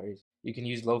less calories. You can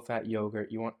use low fat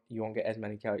yogurt. You won't get as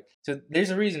many calories. So there's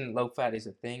a reason low fat is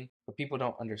a thing, but people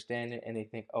don't understand it and they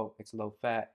think, oh, it's low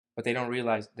fat, but they don't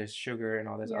realize there's sugar and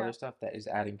all this Yeah. other stuff that is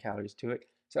adding calories to it.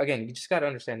 So again, you just got to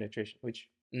understand nutrition, which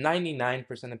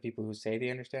 99% of people who say they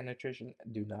understand nutrition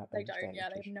do not They don't. understand Yeah, they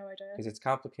have nutrition no idea. because it's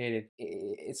complicated.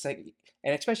 It's like,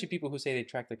 and especially people who say they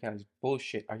track their calories.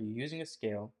 Bullshit. Are you using a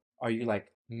scale? Are you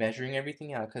like measuring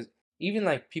everything out? Because even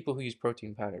like people who use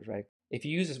protein powders, right? If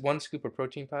you use this one scoop of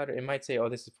protein powder, it might say, oh,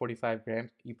 this is 45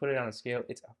 grams. You put it on a scale,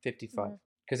 it's 55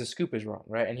 because the scoop is wrong,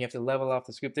 right? And you have to level off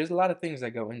the scoop. There's a lot of things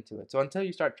that go into it. So until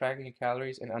you start tracking your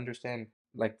calories and understand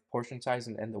like portion size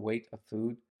and the weight of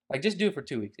food, like just do it for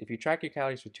 2 weeks. If you track your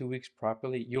calories for 2 weeks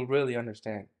properly, you'll really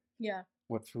understand Yeah.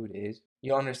 what food is.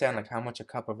 You'll understand like how much a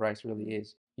cup of rice really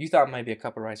is. You thought maybe a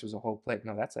cup of rice was a whole plate.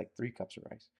 No, that's like 3 cups of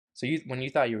rice. So when you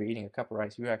thought you were eating a cup of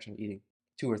rice, you were actually eating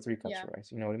 2 or 3 cups Yeah. of rice.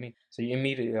 You know what I mean? So you're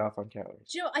immediately off on calories.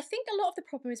 Do you know, I think a lot of the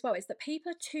problem as well is that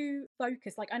people are too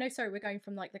focused. Like, I know, sorry, we're going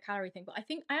from like the calorie thing, but I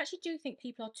actually do think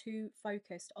people are too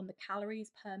focused on the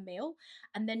calories per meal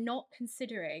and they're not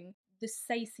considering the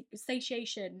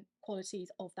satiation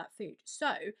qualities of that food.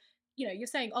 So, you're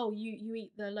saying, oh, you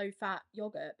eat the low fat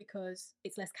yogurt because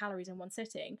it's less calories in one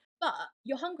sitting, but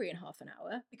you're hungry in half an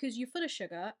hour because you're full of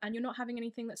sugar and you're not having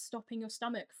anything that's stopping your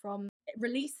stomach from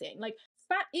releasing. Like,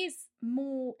 Fat is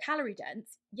more calorie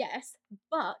dense, yes,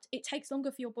 but it takes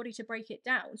longer for your body to break it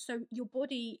down. So your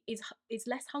body is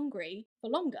less hungry for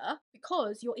longer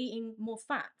because you're eating more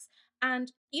fats.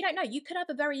 And you don't know, you could have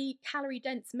a very calorie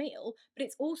dense meal, but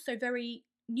it's also very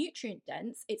nutrient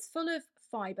dense. It's full of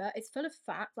fiber, it's full of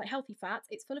fat, like healthy fats,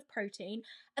 it's full of protein,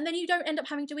 and then you don't end up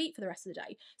having to eat for the rest of the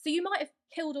day. So you might have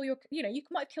killed all your, you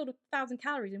might have killed 1,000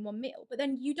 calories in one meal, but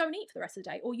then you don't eat for the rest of the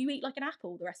day, or you eat like an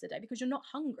apple the rest of the day because you're not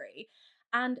hungry.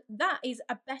 And that is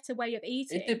a better way of It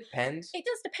eating. depends. It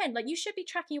does depend. Like, you should be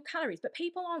tracking your calories, but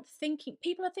people are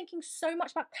thinking so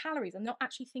much about calories and not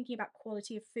actually thinking about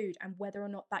quality of food and whether or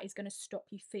not that is going to stop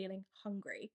you feeling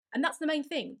hungry. And that's the main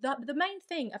thing. The main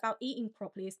thing about eating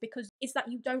properly is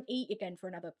that you don't eat again for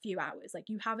another few hours. Like,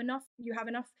 you have enough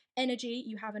energy,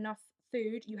 you have enough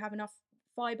food, you have enough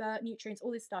fiber, nutrients,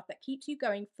 all this stuff that keeps you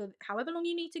going for however long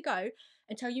you need to go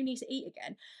until you need to eat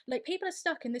again. Like, people are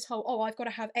stuck in this whole, oh, I've got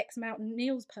to have X amount of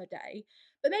meals per day.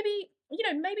 But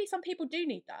maybe some people do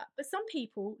need that. But some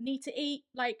people need to eat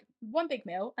like one big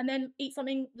meal and then eat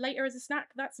something later as a snack.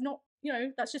 That's not,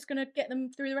 that's just going to get them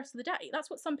through the rest of the day. That's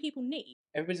what some people need.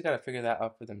 Everybody's got to figure that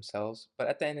out for themselves. But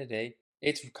at the end of the day,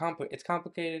 it's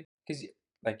complicated because,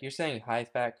 like you're saying, high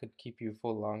fat could keep you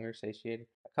full longer, satiated.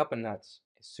 A cup of nuts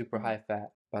is super Mhm. high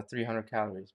fat, about 300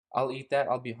 calories. I'll eat that.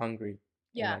 I'll be hungry in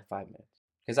Yeah. like 5 minutes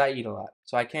because I eat a lot.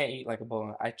 So I can't eat like a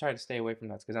bowl. I try to stay away from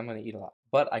nuts because I'm gonna eat a lot.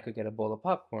 But I could get a bowl of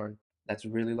popcorn that's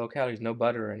really low calories, no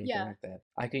butter or anything Yeah. like that.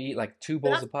 I could eat like 2 But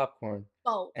bowls that's of popcorn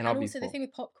bulk. and I'll And be also, the full. thing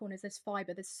with popcorn is there's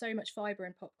fiber. There's so much fiber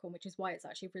in popcorn, which is why it's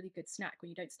actually a really good snack when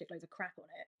you don't stick loads of crap on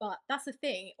it. But that's the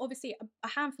thing. Obviously, a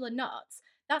handful of nuts,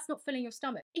 that's not filling your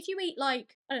stomach. If you eat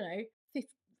like, I don't know,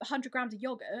 100 grams of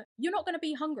yogurt, you're not going to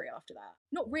be hungry after that.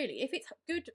 Not really. If it's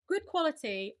good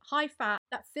quality, high fat,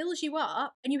 that fills you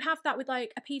up, and you have that with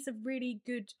like a piece of really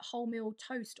good wholemeal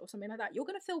toast or something like that, you're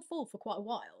going to feel full for quite a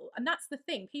while. And that's the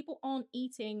thing. People aren't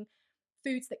eating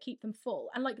foods that keep them full.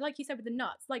 And like you said with the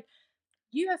nuts, like,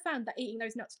 you have found that eating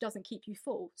those nuts doesn't keep you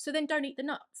full. So then don't eat the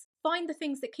nuts. Find the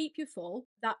things that keep you full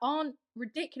that aren't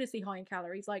ridiculously high in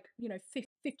calories, like,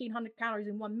 1,500 calories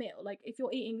in one meal. Like, if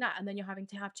you're eating that and then you're having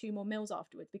to have 2 more meals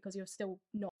afterwards because you're still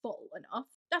not full enough,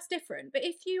 that's different. But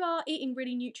if you are eating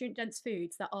really nutrient dense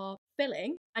foods that are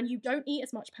filling and you don't eat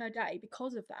as much per day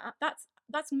because of that,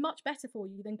 that's much better for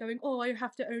you than going, oh, I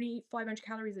have to only eat 500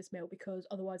 calories this meal because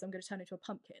otherwise I'm going to turn into a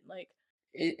pumpkin. Like,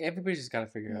 Everybody's just got to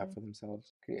figure it out for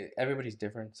themselves. Everybody's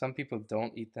different. Some people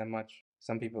don't eat that much.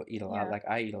 Some people eat a lot. Yeah. Like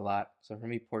I eat a lot. So for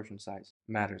me, portion size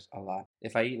matters a lot.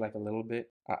 If I eat like a little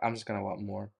bit, I'm just gonna want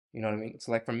more. You know what I mean?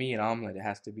 So like for me, an omelet, it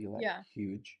has to be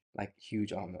like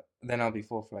huge omelet. Then I'll be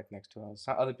full for like next 2 hours.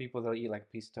 Some other people they'll eat like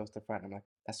a piece of toast to fry. And I'm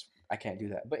like, I can't do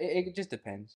that. But it just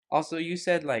depends. Also, you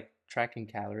said like tracking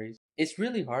calories. It's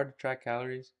really hard to track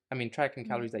calories. I mean, tracking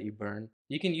calories that you burn.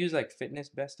 You can use like fitness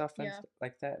best stuff and stuff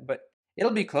like that, but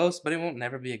it'll be close, but it won't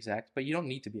never be exact. But you don't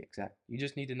need to be exact. You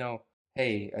just need to know,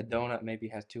 hey, a donut maybe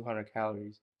has 200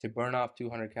 calories. To burn off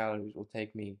 200 calories will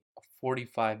take me a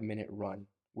 45-minute run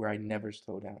where I never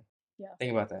slow down. Yeah.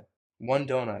 Think about that. One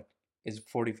donut is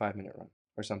a 45-minute run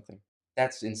or something.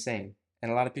 That's insane.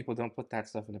 And a lot of people don't put that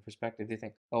stuff into perspective. They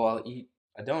think, oh, I'll eat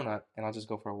a donut and I'll just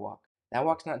go for a walk. That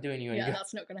walk's not doing you any good.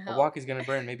 That's not going to A help. walk is going to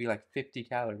burn maybe like 50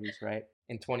 calories, right?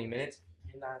 In 20 minutes.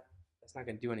 That's not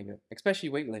going to do any good, especially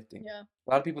weightlifting. Yeah. A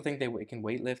lot of people think they can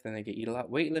weightlift and they can eat a lot.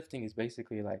 Weightlifting is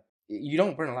basically like, you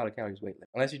don't burn a lot of calories weightlifting.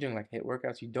 Unless you're doing like HIIT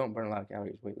workouts, you don't burn a lot of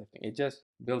calories weightlifting. It just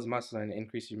builds muscle and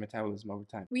increases your metabolism over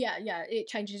time. Well, yeah, it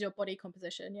changes your body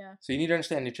composition, yeah. So you need to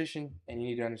understand nutrition and you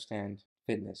need to understand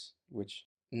fitness, which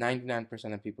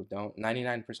 99% of people don't.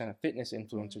 99% of fitness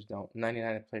influencers don't.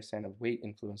 99% of weight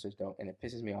influencers don't. And it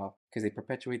pisses me off because they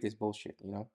perpetuate this bullshit,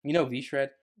 you know? You know V-Shred?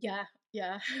 Yeah.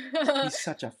 He's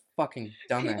such a fucking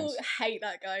dumbass. People hate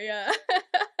that guy, yeah.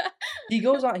 He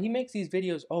goes on, he makes these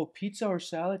videos, oh, pizza or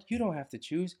salad? You don't have to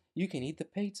choose. You can eat the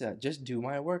pizza. Just do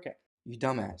my workout. You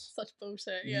dumbass. Such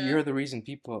bullshit, yeah. You're the reason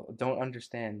people don't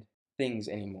understand things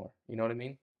anymore. You know what I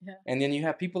mean? Yeah. And then you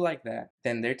have people like that,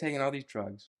 then they're taking all these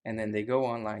drugs, and then they go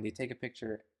online, they take a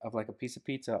picture of like a piece of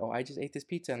pizza. Oh, I just ate this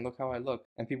pizza and look how I look.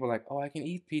 And people are like, oh, I can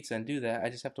eat pizza and do that. I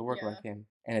just have to work like him.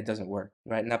 And it doesn't work,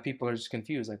 right? Now people are just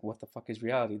confused, like, what the fuck is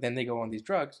reality? Then they go on these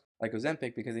drugs, like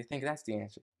Ozempic, because they think that's the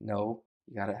answer. No,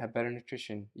 you gotta have better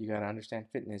nutrition. You gotta understand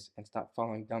fitness and stop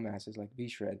following dumbasses like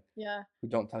V-Shred. Yeah. Who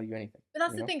don't tell you anything. But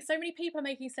that's the thing. So many people are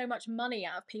making so much money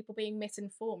out of people being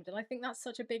misinformed, and I think that's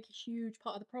such a big, huge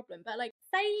part of the problem. But like,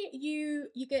 say you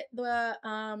get the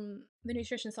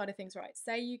nutrition side of things right.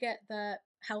 Say you get the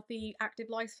healthy, active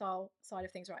lifestyle side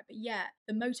of things right. But yeah,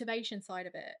 the motivation side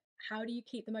of it. How do you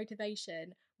keep the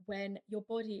motivation when your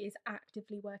body is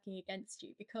actively working against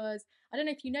you. Because I don't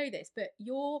know if you know this, but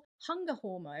your hunger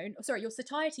hormone, or sorry, your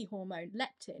satiety hormone,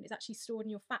 leptin, is actually stored in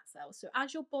your fat cells. So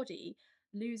as your body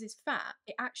loses fat,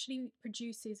 it actually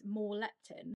produces more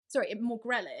leptin, sorry, more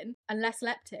ghrelin and less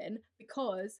leptin,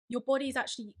 because your body is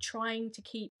actually trying to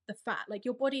keep the fat. Like,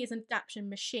 your body is an adaptation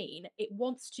machine. It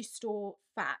wants to store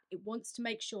fat. It wants to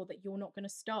make sure that you're not going to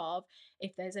starve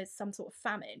if there's some sort of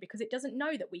famine, because it doesn't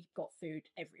know that we've got food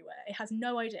everywhere. It has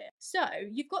no idea. So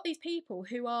you've got these people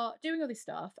who are doing all this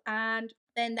stuff, and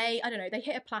then they, I don't know, they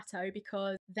hit a plateau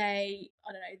because they,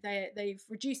 I don't know, they've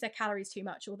reduced their calories too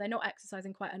much, or they're not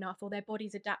exercising quite enough, or their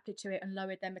body's adapted to it and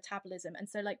lowered their metabolism. And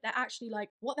so like they're actually like,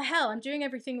 what the hell, I'm doing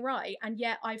everything right, and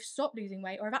yet I've stopped losing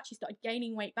weight, or I've actually started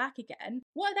gaining weight back again.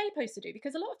 What are they supposed to do?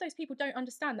 Because a lot of those people don't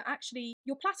understand that actually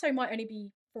your plateau might only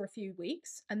be for a few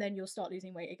weeks, and then you'll start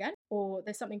losing weight again, or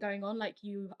there's something going on, like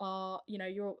you are, you know,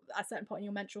 you're at a certain point in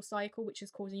your menstrual cycle which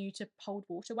is causing you to hold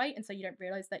water weight, and so you don't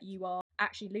realize that you are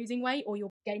actually losing weight, or you're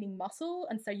gaining muscle,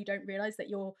 and so you don't realize that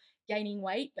you're gaining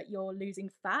weight but you're losing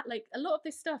fat. Like, a lot of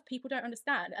this stuff people don't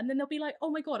understand, and then they'll be like, oh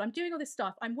my god, I'm doing all this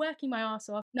stuff, I'm working my ass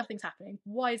off, nothing's happening.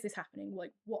 Why is this happening?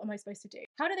 Like, what am I supposed to do?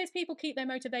 How do those people keep their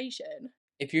motivation?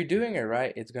 If you're doing it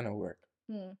right, it's gonna work.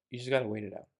 Hmm. You just gotta wait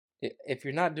it out. If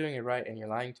you're not doing it right and you're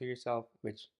lying to yourself,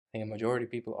 which I think a majority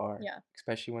of people are, Yeah.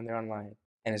 especially when they're online,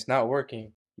 and it's not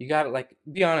working, you gotta like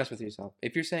be honest with yourself.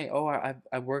 If you're saying, "Oh,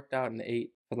 I've worked out and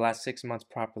ate for the last 6 months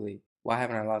properly, why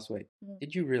haven't I lost weight?" Hmm.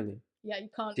 Did you really? Yeah, you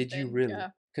can't Did you spin. really?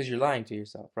 Yeah. Because you're lying to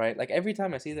yourself, right? Like every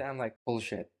time I see that, I'm like,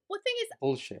 bullshit, Well, the thing is,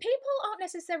 bullshit. people aren't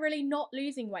necessarily not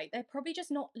losing weight. They're probably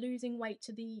just not losing weight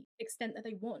to the extent that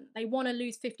they want. They want to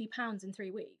lose 50 pounds in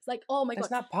 3 weeks. Like, oh my That's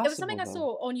God. not There was something possible I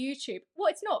though. saw on YouTube. Well,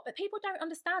 it's not, but people don't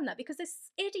understand that, because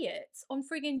there's idiots on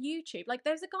friggin' YouTube. Like,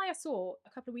 there's a guy I saw a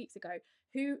couple of weeks ago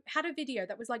who had a video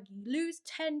that was like, lose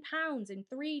 10 pounds in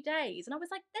 3 days. And I was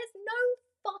like, there's no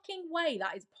fucking way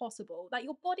that is possible. That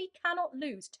your body cannot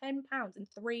lose 10 pounds in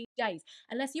 3 days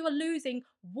unless you are losing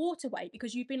water weight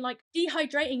because you've been like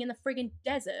dehydrating in the friggin'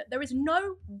 desert. There is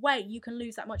no way you can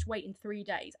lose that much weight in 3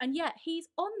 days. And yet he's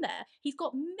on there. He's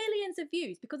got millions of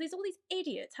views because there's all these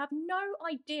idiots have no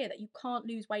idea that you can't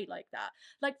lose weight like that.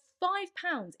 Like, 5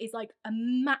 pounds is like a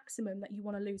maximum that you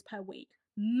want to lose per week.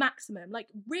 Maximum. Like,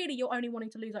 really, you're only wanting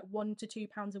to lose like 1 to 2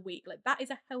 pounds a week. Like, that is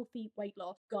a healthy weight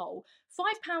loss goal.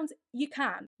 5 pounds, you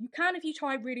can if you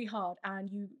try really hard and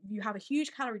you have a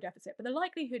huge calorie deficit, but the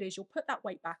likelihood is you'll put that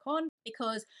weight back on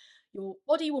because your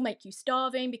body will make you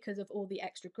starving because of all the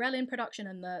extra ghrelin production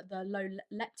and the low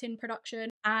leptin production,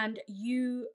 and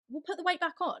you will put the weight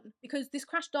back on because this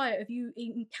crash diet of you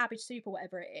eating cabbage soup or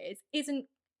whatever it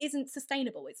isn't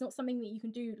sustainable. It's not something that you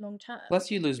can do long term.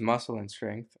 Plus, you lose muscle and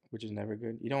strength, which is never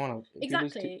good. You don't want to. If you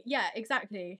lose, Exactly. Yeah,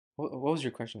 exactly. what was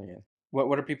your question again?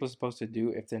 What are people supposed to do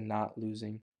if they're not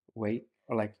losing weight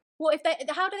or like? Well, if they,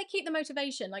 how do they keep the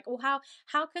motivation? Like, or how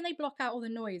can they block out all the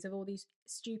noise of all these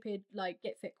stupid like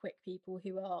get fit quick people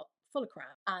who are full of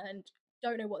crap and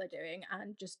don't know what they're doing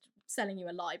and just selling you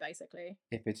a lie, basically?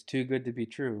 If it's too good to be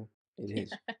true, it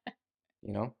is. Yeah.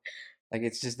 You know, like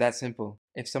it's just that simple.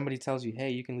 If somebody tells you,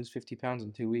 "Hey, you can lose 50 pounds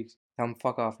in 2 weeks," tell them,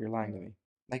 "Fuck off, you're lying to me."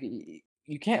 Like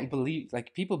you can't believe.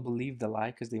 Like people believe the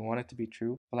lie because they want it to be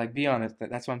true. But like, be honest.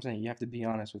 That's what I'm saying. You have to be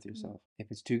honest with yourself.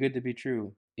 If it's too good to be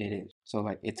true, it is. So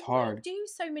like, it's Why hard. do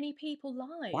so many people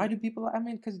lie? Why do people? I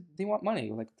mean, because they want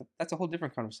money. Like that's a whole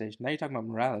different conversation. Now you're talking about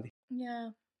morality. Yeah.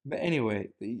 But anyway,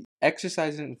 the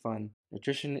exercise isn't fun.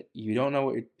 Nutrition, you don't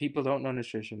know people don't know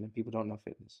nutrition and people don't know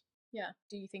fitness. Yeah.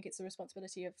 Do you think it's the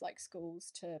responsibility of like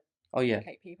schools to Oh yeah,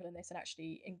 educate people in this and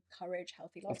actually encourage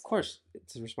healthy of lifestyle? course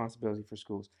it's a responsibility for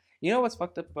schools. You know what's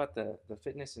fucked up about the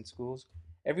fitness in schools?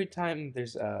 Every time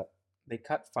there's they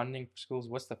cut funding for schools,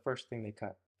 what's the first thing they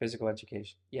cut? Physical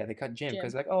education. Yeah, they cut gym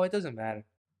because Gym. like, oh, it doesn't matter.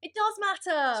 It does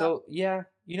matter. So yeah,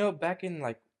 you know, back in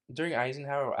like during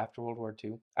Eisenhower or after World War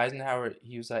II, Eisenhower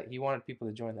he was like he wanted people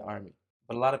to join the army,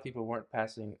 but a lot of people weren't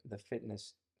passing the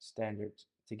fitness standards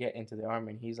to get into the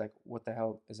army. And he's like, what the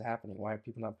hell is happening? Why are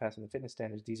people not passing the fitness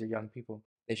standards? These are young people.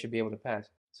 They should be able to pass.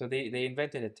 So they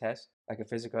invented a test, like a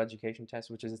physical education test,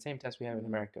 which is the same test we have in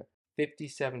America.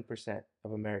 57%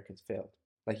 of Americans failed.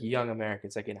 Like young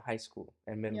Americans, like in high school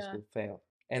and middle Yeah. school, failed.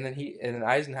 And then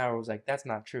Eisenhower was like, that's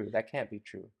not true. That can't be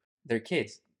true. They're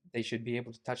kids. They should be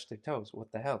able to touch their toes.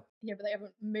 What the hell? Yeah, but they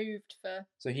haven't moved for.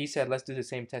 So he said, let's do the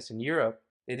same test in Europe.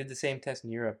 They did the same test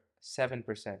in Europe.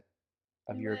 7%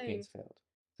 of No Europeans way. failed.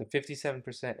 So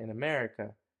 57% in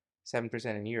America, 7%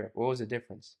 in Europe. What was the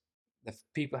difference?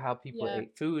 How people Yeah.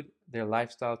 ate food, their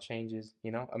lifestyle changes.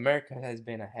 You know, America has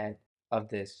been ahead of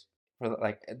this for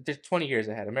like they're 20 years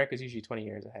ahead. America's usually 20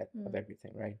 years ahead of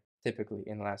everything, right? Typically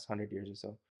in the last 100 years or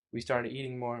so. We started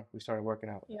eating more. We started working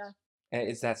out Yeah. less. And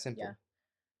it's that Yeah. simple.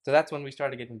 So that's when we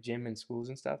started getting gym in schools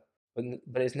and stuff.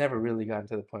 But it's never really gotten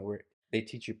to the point where they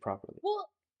teach you properly. Well,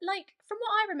 like from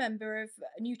what I remember of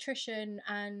nutrition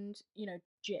and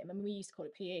gym, I mean we used to call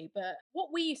it PE, but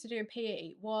what we used to do in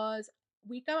PE was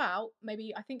we'd go out,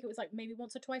 maybe I think it was like maybe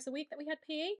once or twice a week that we had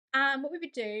PE, and what we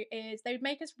would do is they would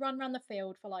make us run around the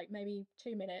field for like maybe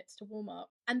 2 minutes to warm up,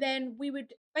 and then we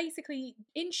would basically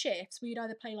in shifts we'd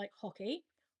either play like hockey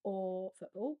or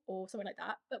football or something like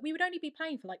that, but we would only be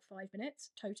playing for like 5 minutes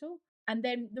total, and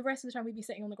then the rest of the time we'd be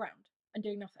sitting on the ground and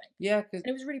doing nothing, Yeah, because and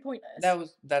it was really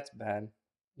pointless. that's bad.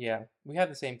 Yeah, we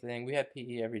had the same thing. We had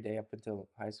PE every day up until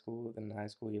high school. Then in high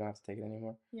school, you don't have to take it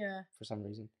anymore Yeah. for some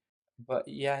reason. But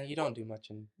yeah, you don't do much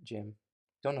in gym.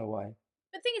 Don't know why.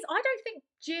 The thing is, I don't think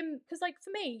gym, because like for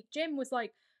me, gym was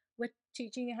like, we're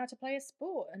teaching you how to play a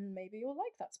sport and maybe you'll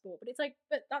like that sport. But it's like,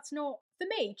 but that's not, for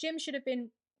me, gym should have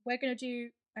been, we're going to do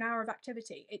an hour of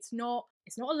activity. It's not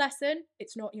a lesson.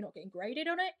 It's not, you're not getting graded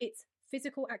on it. It's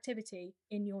physical activity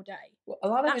in your day. Well, a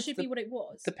lot of That it's should be what it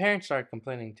was. the parents started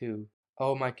complaining too.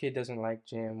 Oh, my kid doesn't like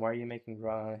gym. Why are you making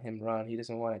him run? He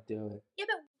doesn't want to do it. Yeah,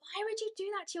 but why would you do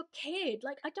that to your kid?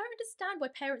 Like, I don't understand why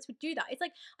parents would do that. It's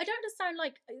like, I don't understand,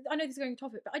 like, I know this is going off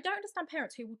topic, but I don't understand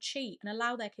parents who will cheat and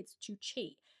allow their kids to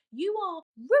cheat. You are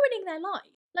ruining their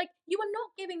life. Like, you are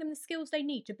not giving them the skills they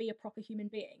need to be a proper human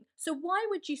being. So, why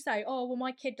would you say, oh, well,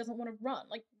 my kid doesn't want to run?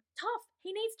 Like, tough.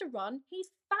 He needs to run. He's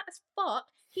fat as fuck.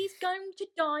 He's going to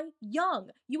die young.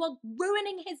 You are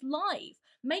ruining his life.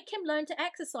 Make him learn to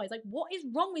exercise. Like, what is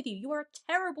wrong with you? You are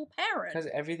a terrible parent. Because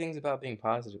everything's about being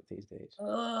positive these days.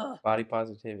 Ugh. Body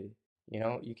positivity. You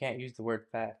know, you can't use the word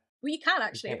fat. Well, you can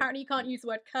actually. can't. Apparently, you can't use the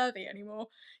word curvy anymore.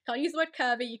 Can't use the word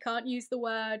curvy. You can't use the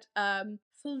word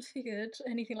full figured,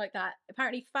 anything like that.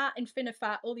 Apparently, fat and thinner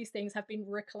fat, all these things have been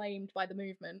reclaimed by the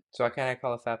movement. So I can't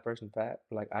call a fat person fat,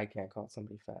 but like I can't call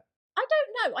somebody fat. I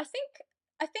don't know. I think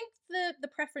the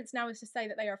preference now is to say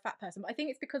that they are a fat person, but I think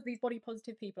it's because these body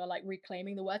positive people are like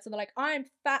reclaiming the word. So they're like, I'm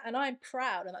fat and I'm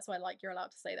proud, and that's why like you're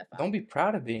allowed to say they're fat. Don't be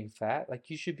proud of being fat. Like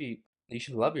you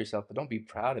should love yourself, but don't be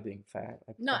proud of being fat.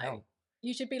 Like what No. the hell?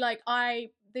 You should be like,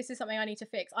 this is something I need to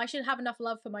fix. I should have enough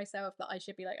love for myself that I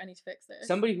should be like, I need to fix this.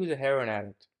 Somebody who's a heroin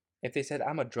addict, if they said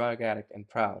I'm a drug addict and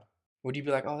proud, would you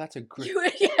be like, oh, that's a great?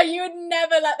 You would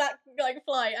never let that like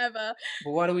fly ever.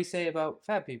 But what do we say about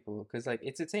fat people? Because like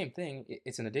it's the same thing.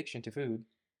 It's an addiction to food,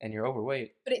 and you're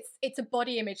overweight. But it's a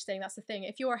body image thing. That's the thing.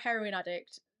 If you're a heroin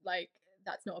addict, like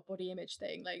that's not a body image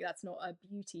thing. Like that's not a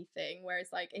beauty thing. Whereas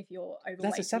like if you're overweight,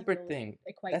 That's a separate people thing.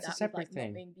 equate That's a that with separate like thing.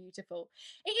 not being beautiful.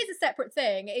 It is a separate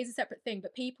thing. It is a separate thing.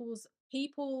 But people's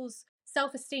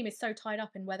self-esteem is so tied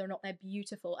up in whether or not they're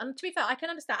beautiful. And to be fair, I can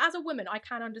understand as a woman. I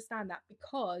can understand that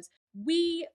because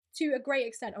we, to a great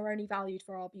extent, are only valued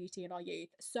for our beauty in our youth.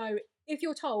 So if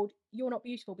you're told you're not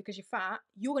beautiful because you're fat,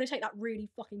 you're going to take that really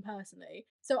fucking personally.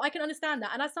 So I can understand that.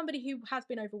 And as somebody who has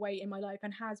been overweight in my life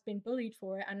and has been bullied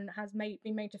for it and has been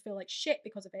made to feel like shit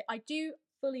because of it, I do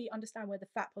fully understand where the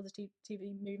fat positivity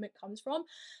movement comes from.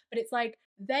 But it's like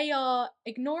they are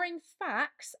ignoring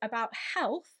facts about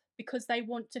health because they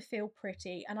want to feel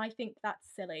pretty. And I think that's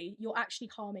silly. You're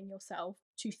actually harming yourself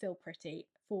to feel pretty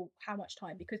for how much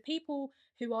time? Because people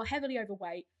who are heavily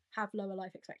overweight have lower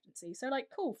life expectancy. So like,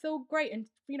 cool, feel great and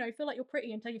feel like you're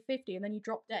pretty until you're 50 and then you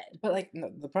drop dead. But like no,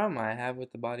 the problem I have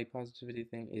with the body positivity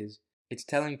thing is it's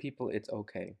telling people it's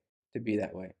okay to be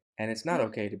that way, and it's not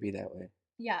okay to be that way.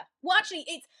 Yeah. Well, actually,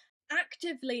 it's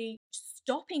actively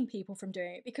stopping people from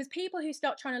doing it because people who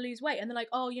start trying to lose weight and they're like,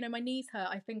 oh, my knees hurt.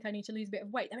 I think I need to lose a bit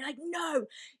of weight. They're like, no,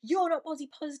 you're not body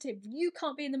positive. You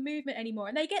can't be in the movement anymore.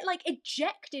 And they get like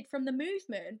ejected from the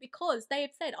movement because they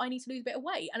have said, I need to lose a bit of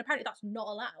weight. And apparently that's not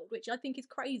allowed, which I think is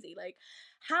crazy. Like,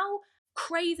 how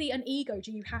crazy an ego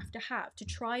do you have to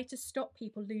try to stop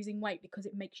people losing weight because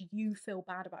it makes you feel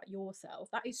bad about yourself?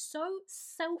 That is so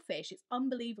selfish. It's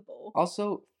unbelievable.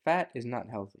 Also, fat is not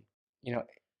healthy. No.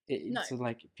 It's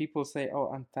like people say, "Oh,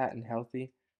 I'm fat and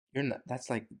healthy." You're not. That's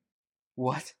like,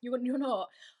 what? You're not.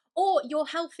 Or you're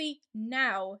healthy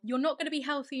now. You're not going to be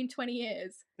healthy in 20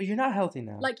 years. But you're not healthy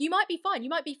now. Like, you might be fine. You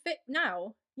might be fit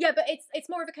now. Yeah, but it's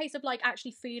more of a case of like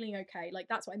actually feeling okay. Like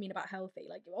that's what I mean about healthy.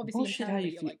 Like obviously Bullshit how you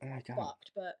you're feel. like Oh my God.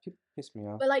 fucked, but You piss me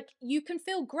off. but like you can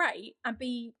feel great and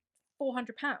be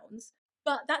 400 pounds,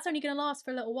 but that's only going to last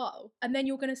for a little while, and then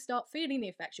you're going to start feeling the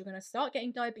effects. You're going to start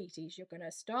getting diabetes. You're going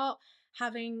to start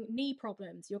having knee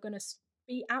problems. You're going to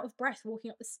be out of breath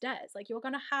walking up the stairs. Like you're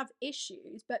going to have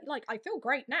issues. But like I feel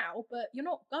great now, but you're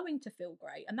not going to feel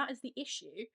great, and that is the issue.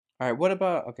 All right. What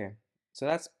about okay? So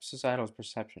that's societal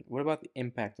perception. What about the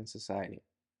impact in society?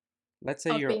 Let's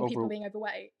say Of you're people being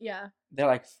overweight. Yeah. They're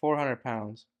like 400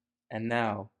 pounds, and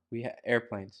now We have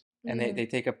airplanes, and Mm, they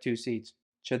take up 2 seats.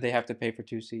 Should they have to pay for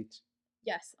 2 seats?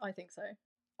 yes, I think so.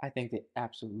 I think they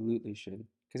absolutely should,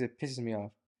 because it pisses me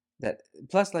off. That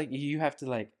plus, like, you have to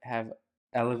like have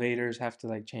elevators have to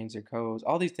like change their codes.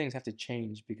 All these things have to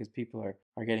change because people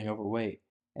are getting overweight,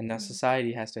 and now Mm.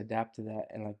 society has to adapt to that.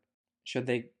 And like, should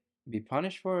they be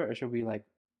punished for it, or should we like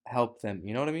help them?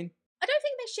 You know what I mean? I don't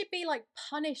think they should be like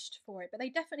punished for it, but they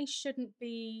definitely shouldn't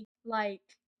be like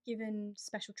given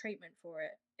special treatment for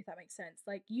it, if that makes sense.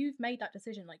 Like you've made that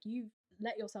decision, like you've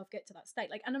let yourself get to that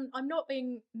state. Like, and I'm not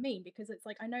being mean because it's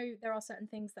like I know there are certain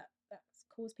things that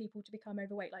cause people to become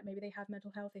overweight. Like maybe they have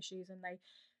mental health issues and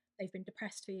they've been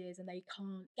depressed for years and they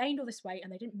can't gain all this weight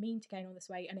and they didn't mean to gain all this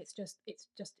weight and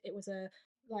it was a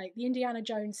like the Indiana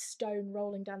Jones stone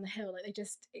rolling down the hill. Like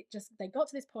they got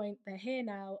to this point, they're here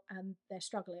now and they're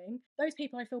struggling. Those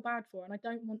people I feel bad for and I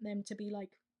don't want them to be like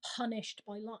punished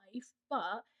by life.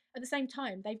 But at the same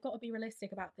time, they've got to be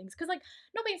realistic about things. Because like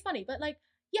not being funny, but like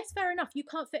yes, fair enough, you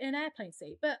can't fit in an airplane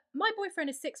seat. But my boyfriend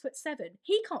is 6'7".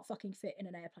 He can't fucking fit in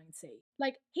an airplane seat.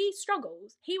 Like he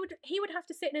struggles. He would have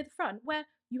to sit near the front where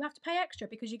you have to pay extra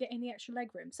because you're getting the extra leg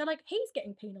room. So like he's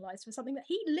getting penalised for something that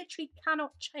he literally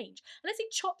cannot change. Unless he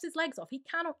chops his legs off, he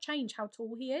cannot change how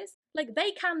tall he is. Like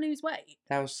they can lose weight.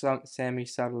 That was Sammy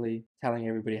subtly telling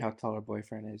everybody how tall her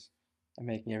boyfriend is, and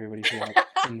making everybody feel like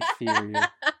inferior.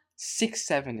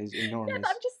 6'7" is Yeah, enormous. but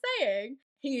I'm just saying.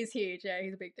 He is huge, yeah,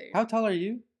 he's a big dude. How tall are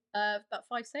you? About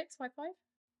 5'6", 5'5".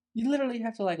 You literally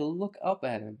have to like look up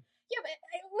at him. Yeah, but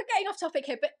we're getting off topic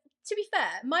here. But to be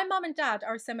fair, my mum and dad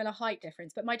are a similar height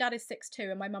difference, but my dad is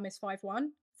 6'2" and my mum is 5'1".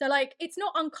 So like, it's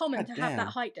not uncommon God to have that damn.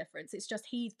 height difference. It's just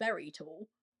he's very tall.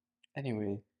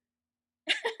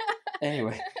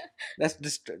 Anyway, that's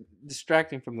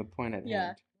distracting from the point at Yeah.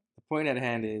 hand. The point at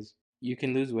hand is you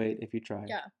can lose weight if you try.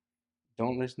 Yeah.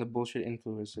 Don't listen to bullshit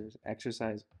influencers.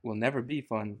 Exercise will never be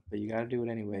fun, but you gotta do it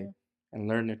anyway. Mm. And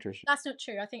learn nutrition. That's not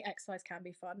true. I think exercise can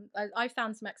be fun. I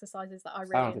found some exercises that I I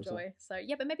really don't think so. enjoy. So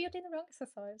yeah, but maybe you're doing the wrong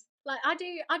exercise. Like I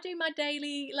do my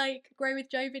daily like Grow with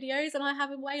Joe videos, and I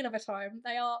have a whale of a time.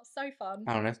 They are so fun.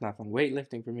 I don't know, that's not fun.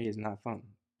 Weightlifting for me is not fun,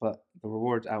 but the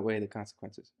rewards outweigh the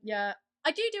consequences. Yeah,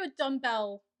 I do a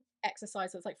dumbbell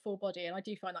exercise that's like full body, and I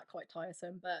do find that quite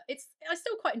tiresome. But I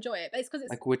still quite enjoy it. But it's because it's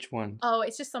Like which one? oh,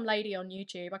 it's just some lady on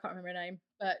YouTube. I can't remember her name,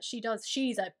 but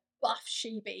she's a buff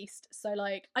she beast. So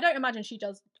like, I don't imagine she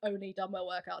does only dumbbell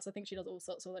workouts. I think she does all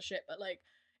sorts of other shit. But like,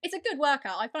 it's a good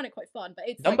workout. I find it quite fun. But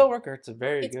it's Dumbbell like, workouts are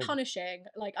very it's good. punishing.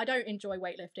 Like, I don't enjoy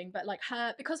weightlifting, but like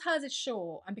because hers is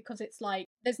short and because it's like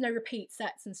there's no repeat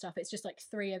sets and stuff. It's just like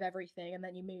 3 of everything and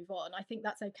then you move on. I think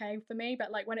that's okay for me.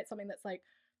 But like when it's something that's like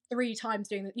 3 times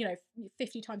doing the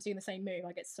 50 times doing the same move,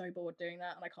 I get so bored doing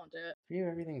that and I can't do it. For you,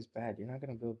 everything's bad. You're not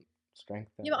gonna build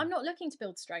strength. Yeah, but I'm not looking to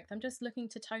build strength. I'm just looking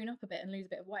to tone up a bit and lose a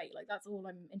bit of weight. Like that's all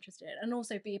I'm interested in, and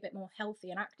also be a bit more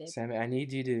healthy and active. Sammy, I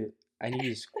need you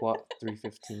to squat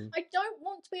 315. I don't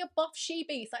want to be a buff she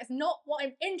beast. That is not what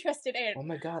I'm interested in. Oh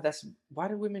my god, why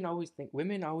do women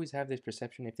always have this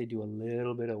perception if they do a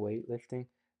little bit of weightlifting,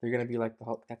 they're gonna be like the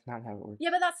Hulk. That's not how it works. Yeah,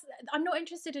 but I'm not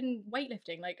interested in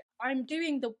weightlifting. Like I'm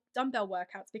doing the dumbbell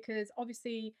workouts because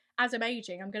obviously as I'm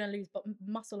aging, I'm going to lose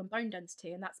muscle and bone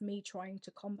density, and that's me trying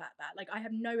to combat that. Like I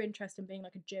have no interest in being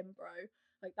like a gym bro.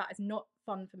 Like that is not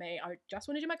fun for me. I just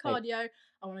want to do my cardio.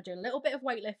 I want to do a little bit of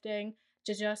weightlifting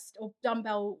or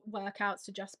dumbbell workouts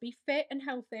to just be fit and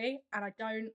healthy.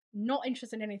 And not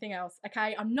interested in anything else.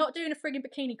 Okay, I'm not doing a frigging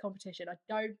bikini competition. I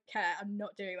don't care. I'm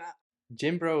not doing that.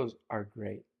 Gym bros are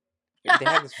great. They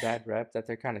have this bad rep that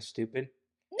they're kind of stupid.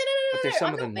 No. they're some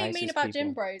I'm of the not being mean nicest about people.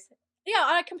 gym bros. Yeah,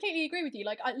 I completely agree with you.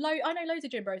 Like I know loads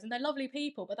of gym bros and they're lovely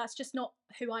people, but that's just not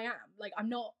who I am. Like I'm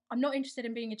not interested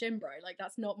in being a gym bro. Like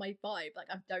that's not my vibe. Like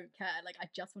I don't care. Like I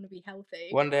just want to be healthy.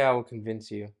 One day I will convince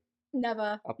you.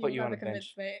 Never. I'll put you on a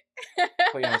convince bench. Me.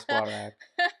 Put you on a squat rack.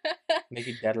 Make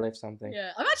you deadlift something.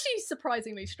 Yeah, I'm actually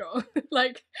surprisingly strong.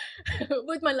 Like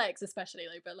with my legs especially.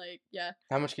 Like, but like yeah.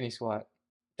 How much can you squat?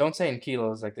 Don't say in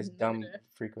kilos like this dumb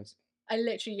frequency. I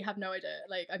literally have no idea.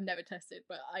 Like I've never tested,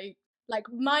 but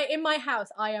in my house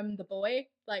I am the boy.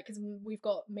 Like because we've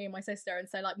got me and my sister, and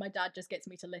so like my dad just gets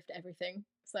me to lift everything.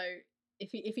 So if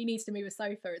he needs to move a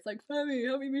sofa, it's like, Sammy,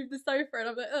 help me move the sofa, and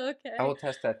I'm like, oh, okay. I will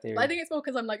test that theory. But I think it's more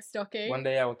because I'm like stocky. One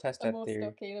day I will test that I'm more theory.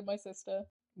 stocky than my sister.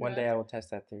 One day I will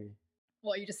test that theory.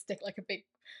 What, you just stick like a big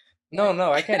No,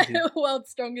 I can't do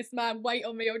world's strongest man weight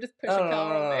on me, or just push a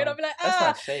car on me, and I'll be like, That's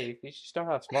not safe. You should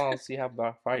start off small and see how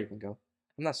far you can go.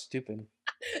 I'm not stupid.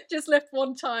 Just lift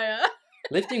one tire.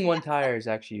 Lifting one tire is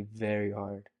actually very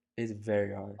hard. It's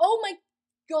very hard. Oh my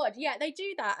God, yeah, they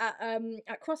do that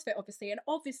at CrossFit, obviously, and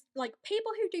obvious like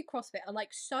people who do CrossFit are like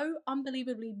so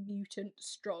unbelievably mutant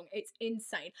strong. It's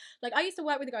insane. Like I used to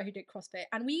work with a guy who did CrossFit,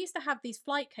 and we used to have these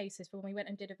flight cases for when we went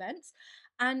and did events,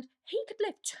 and he could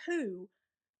lift two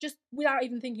just without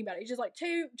even thinking about it. He's just like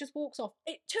two, just walks off.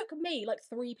 It took me like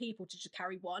three people to just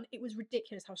carry one. It was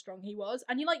ridiculous how strong he was,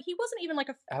 and he wasn't even like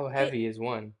a How fit heavy is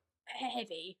one?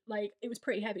 heavy. Like it was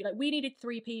pretty heavy. Like we needed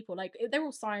three people. Like they're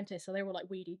all scientists, so they were like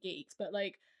weedy geeks. But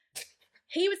like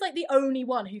he was like the only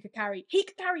one who could carry. He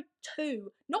could carry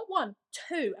two, not one,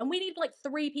 two, and we needed like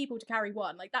three people to carry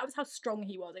one. Like that was how strong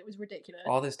he was. It was ridiculous.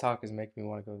 All this talk is making me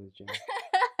want to go to the gym.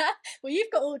 Well,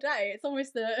 you've got all day. It's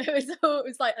almost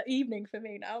it's like evening for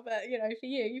me now. But for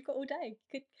you, you've got all day.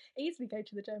 You could easily go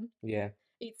to the gym, Yeah,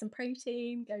 eat some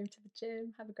protein, go to the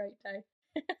gym, have a great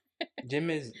day. gym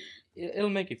is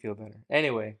it'll make you feel better.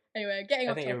 Anyway, Anyway, getting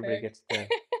I off think topic.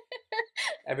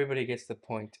 everybody gets the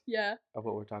point Yeah. of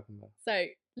what we're talking about. So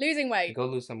losing weight Go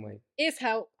lose some weight. is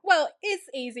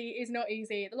easy, is not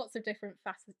easy. There are lots of different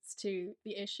facets to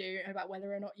the issue about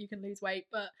whether or not you can lose weight,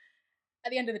 but at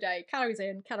the end of the day, calories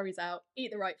in, calories out,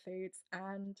 eat the right foods,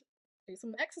 and do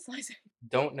some exercising.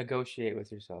 Don't negotiate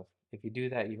with yourself. If you do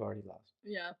that, you've already lost.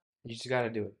 Yeah. You just got to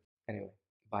do it. Anyway,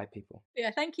 bye, people.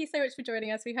 Yeah, thank you so much for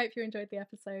joining us. We hope you enjoyed the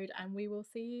episode, and we will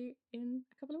see you in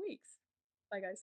a couple of weeks. Bye, guys.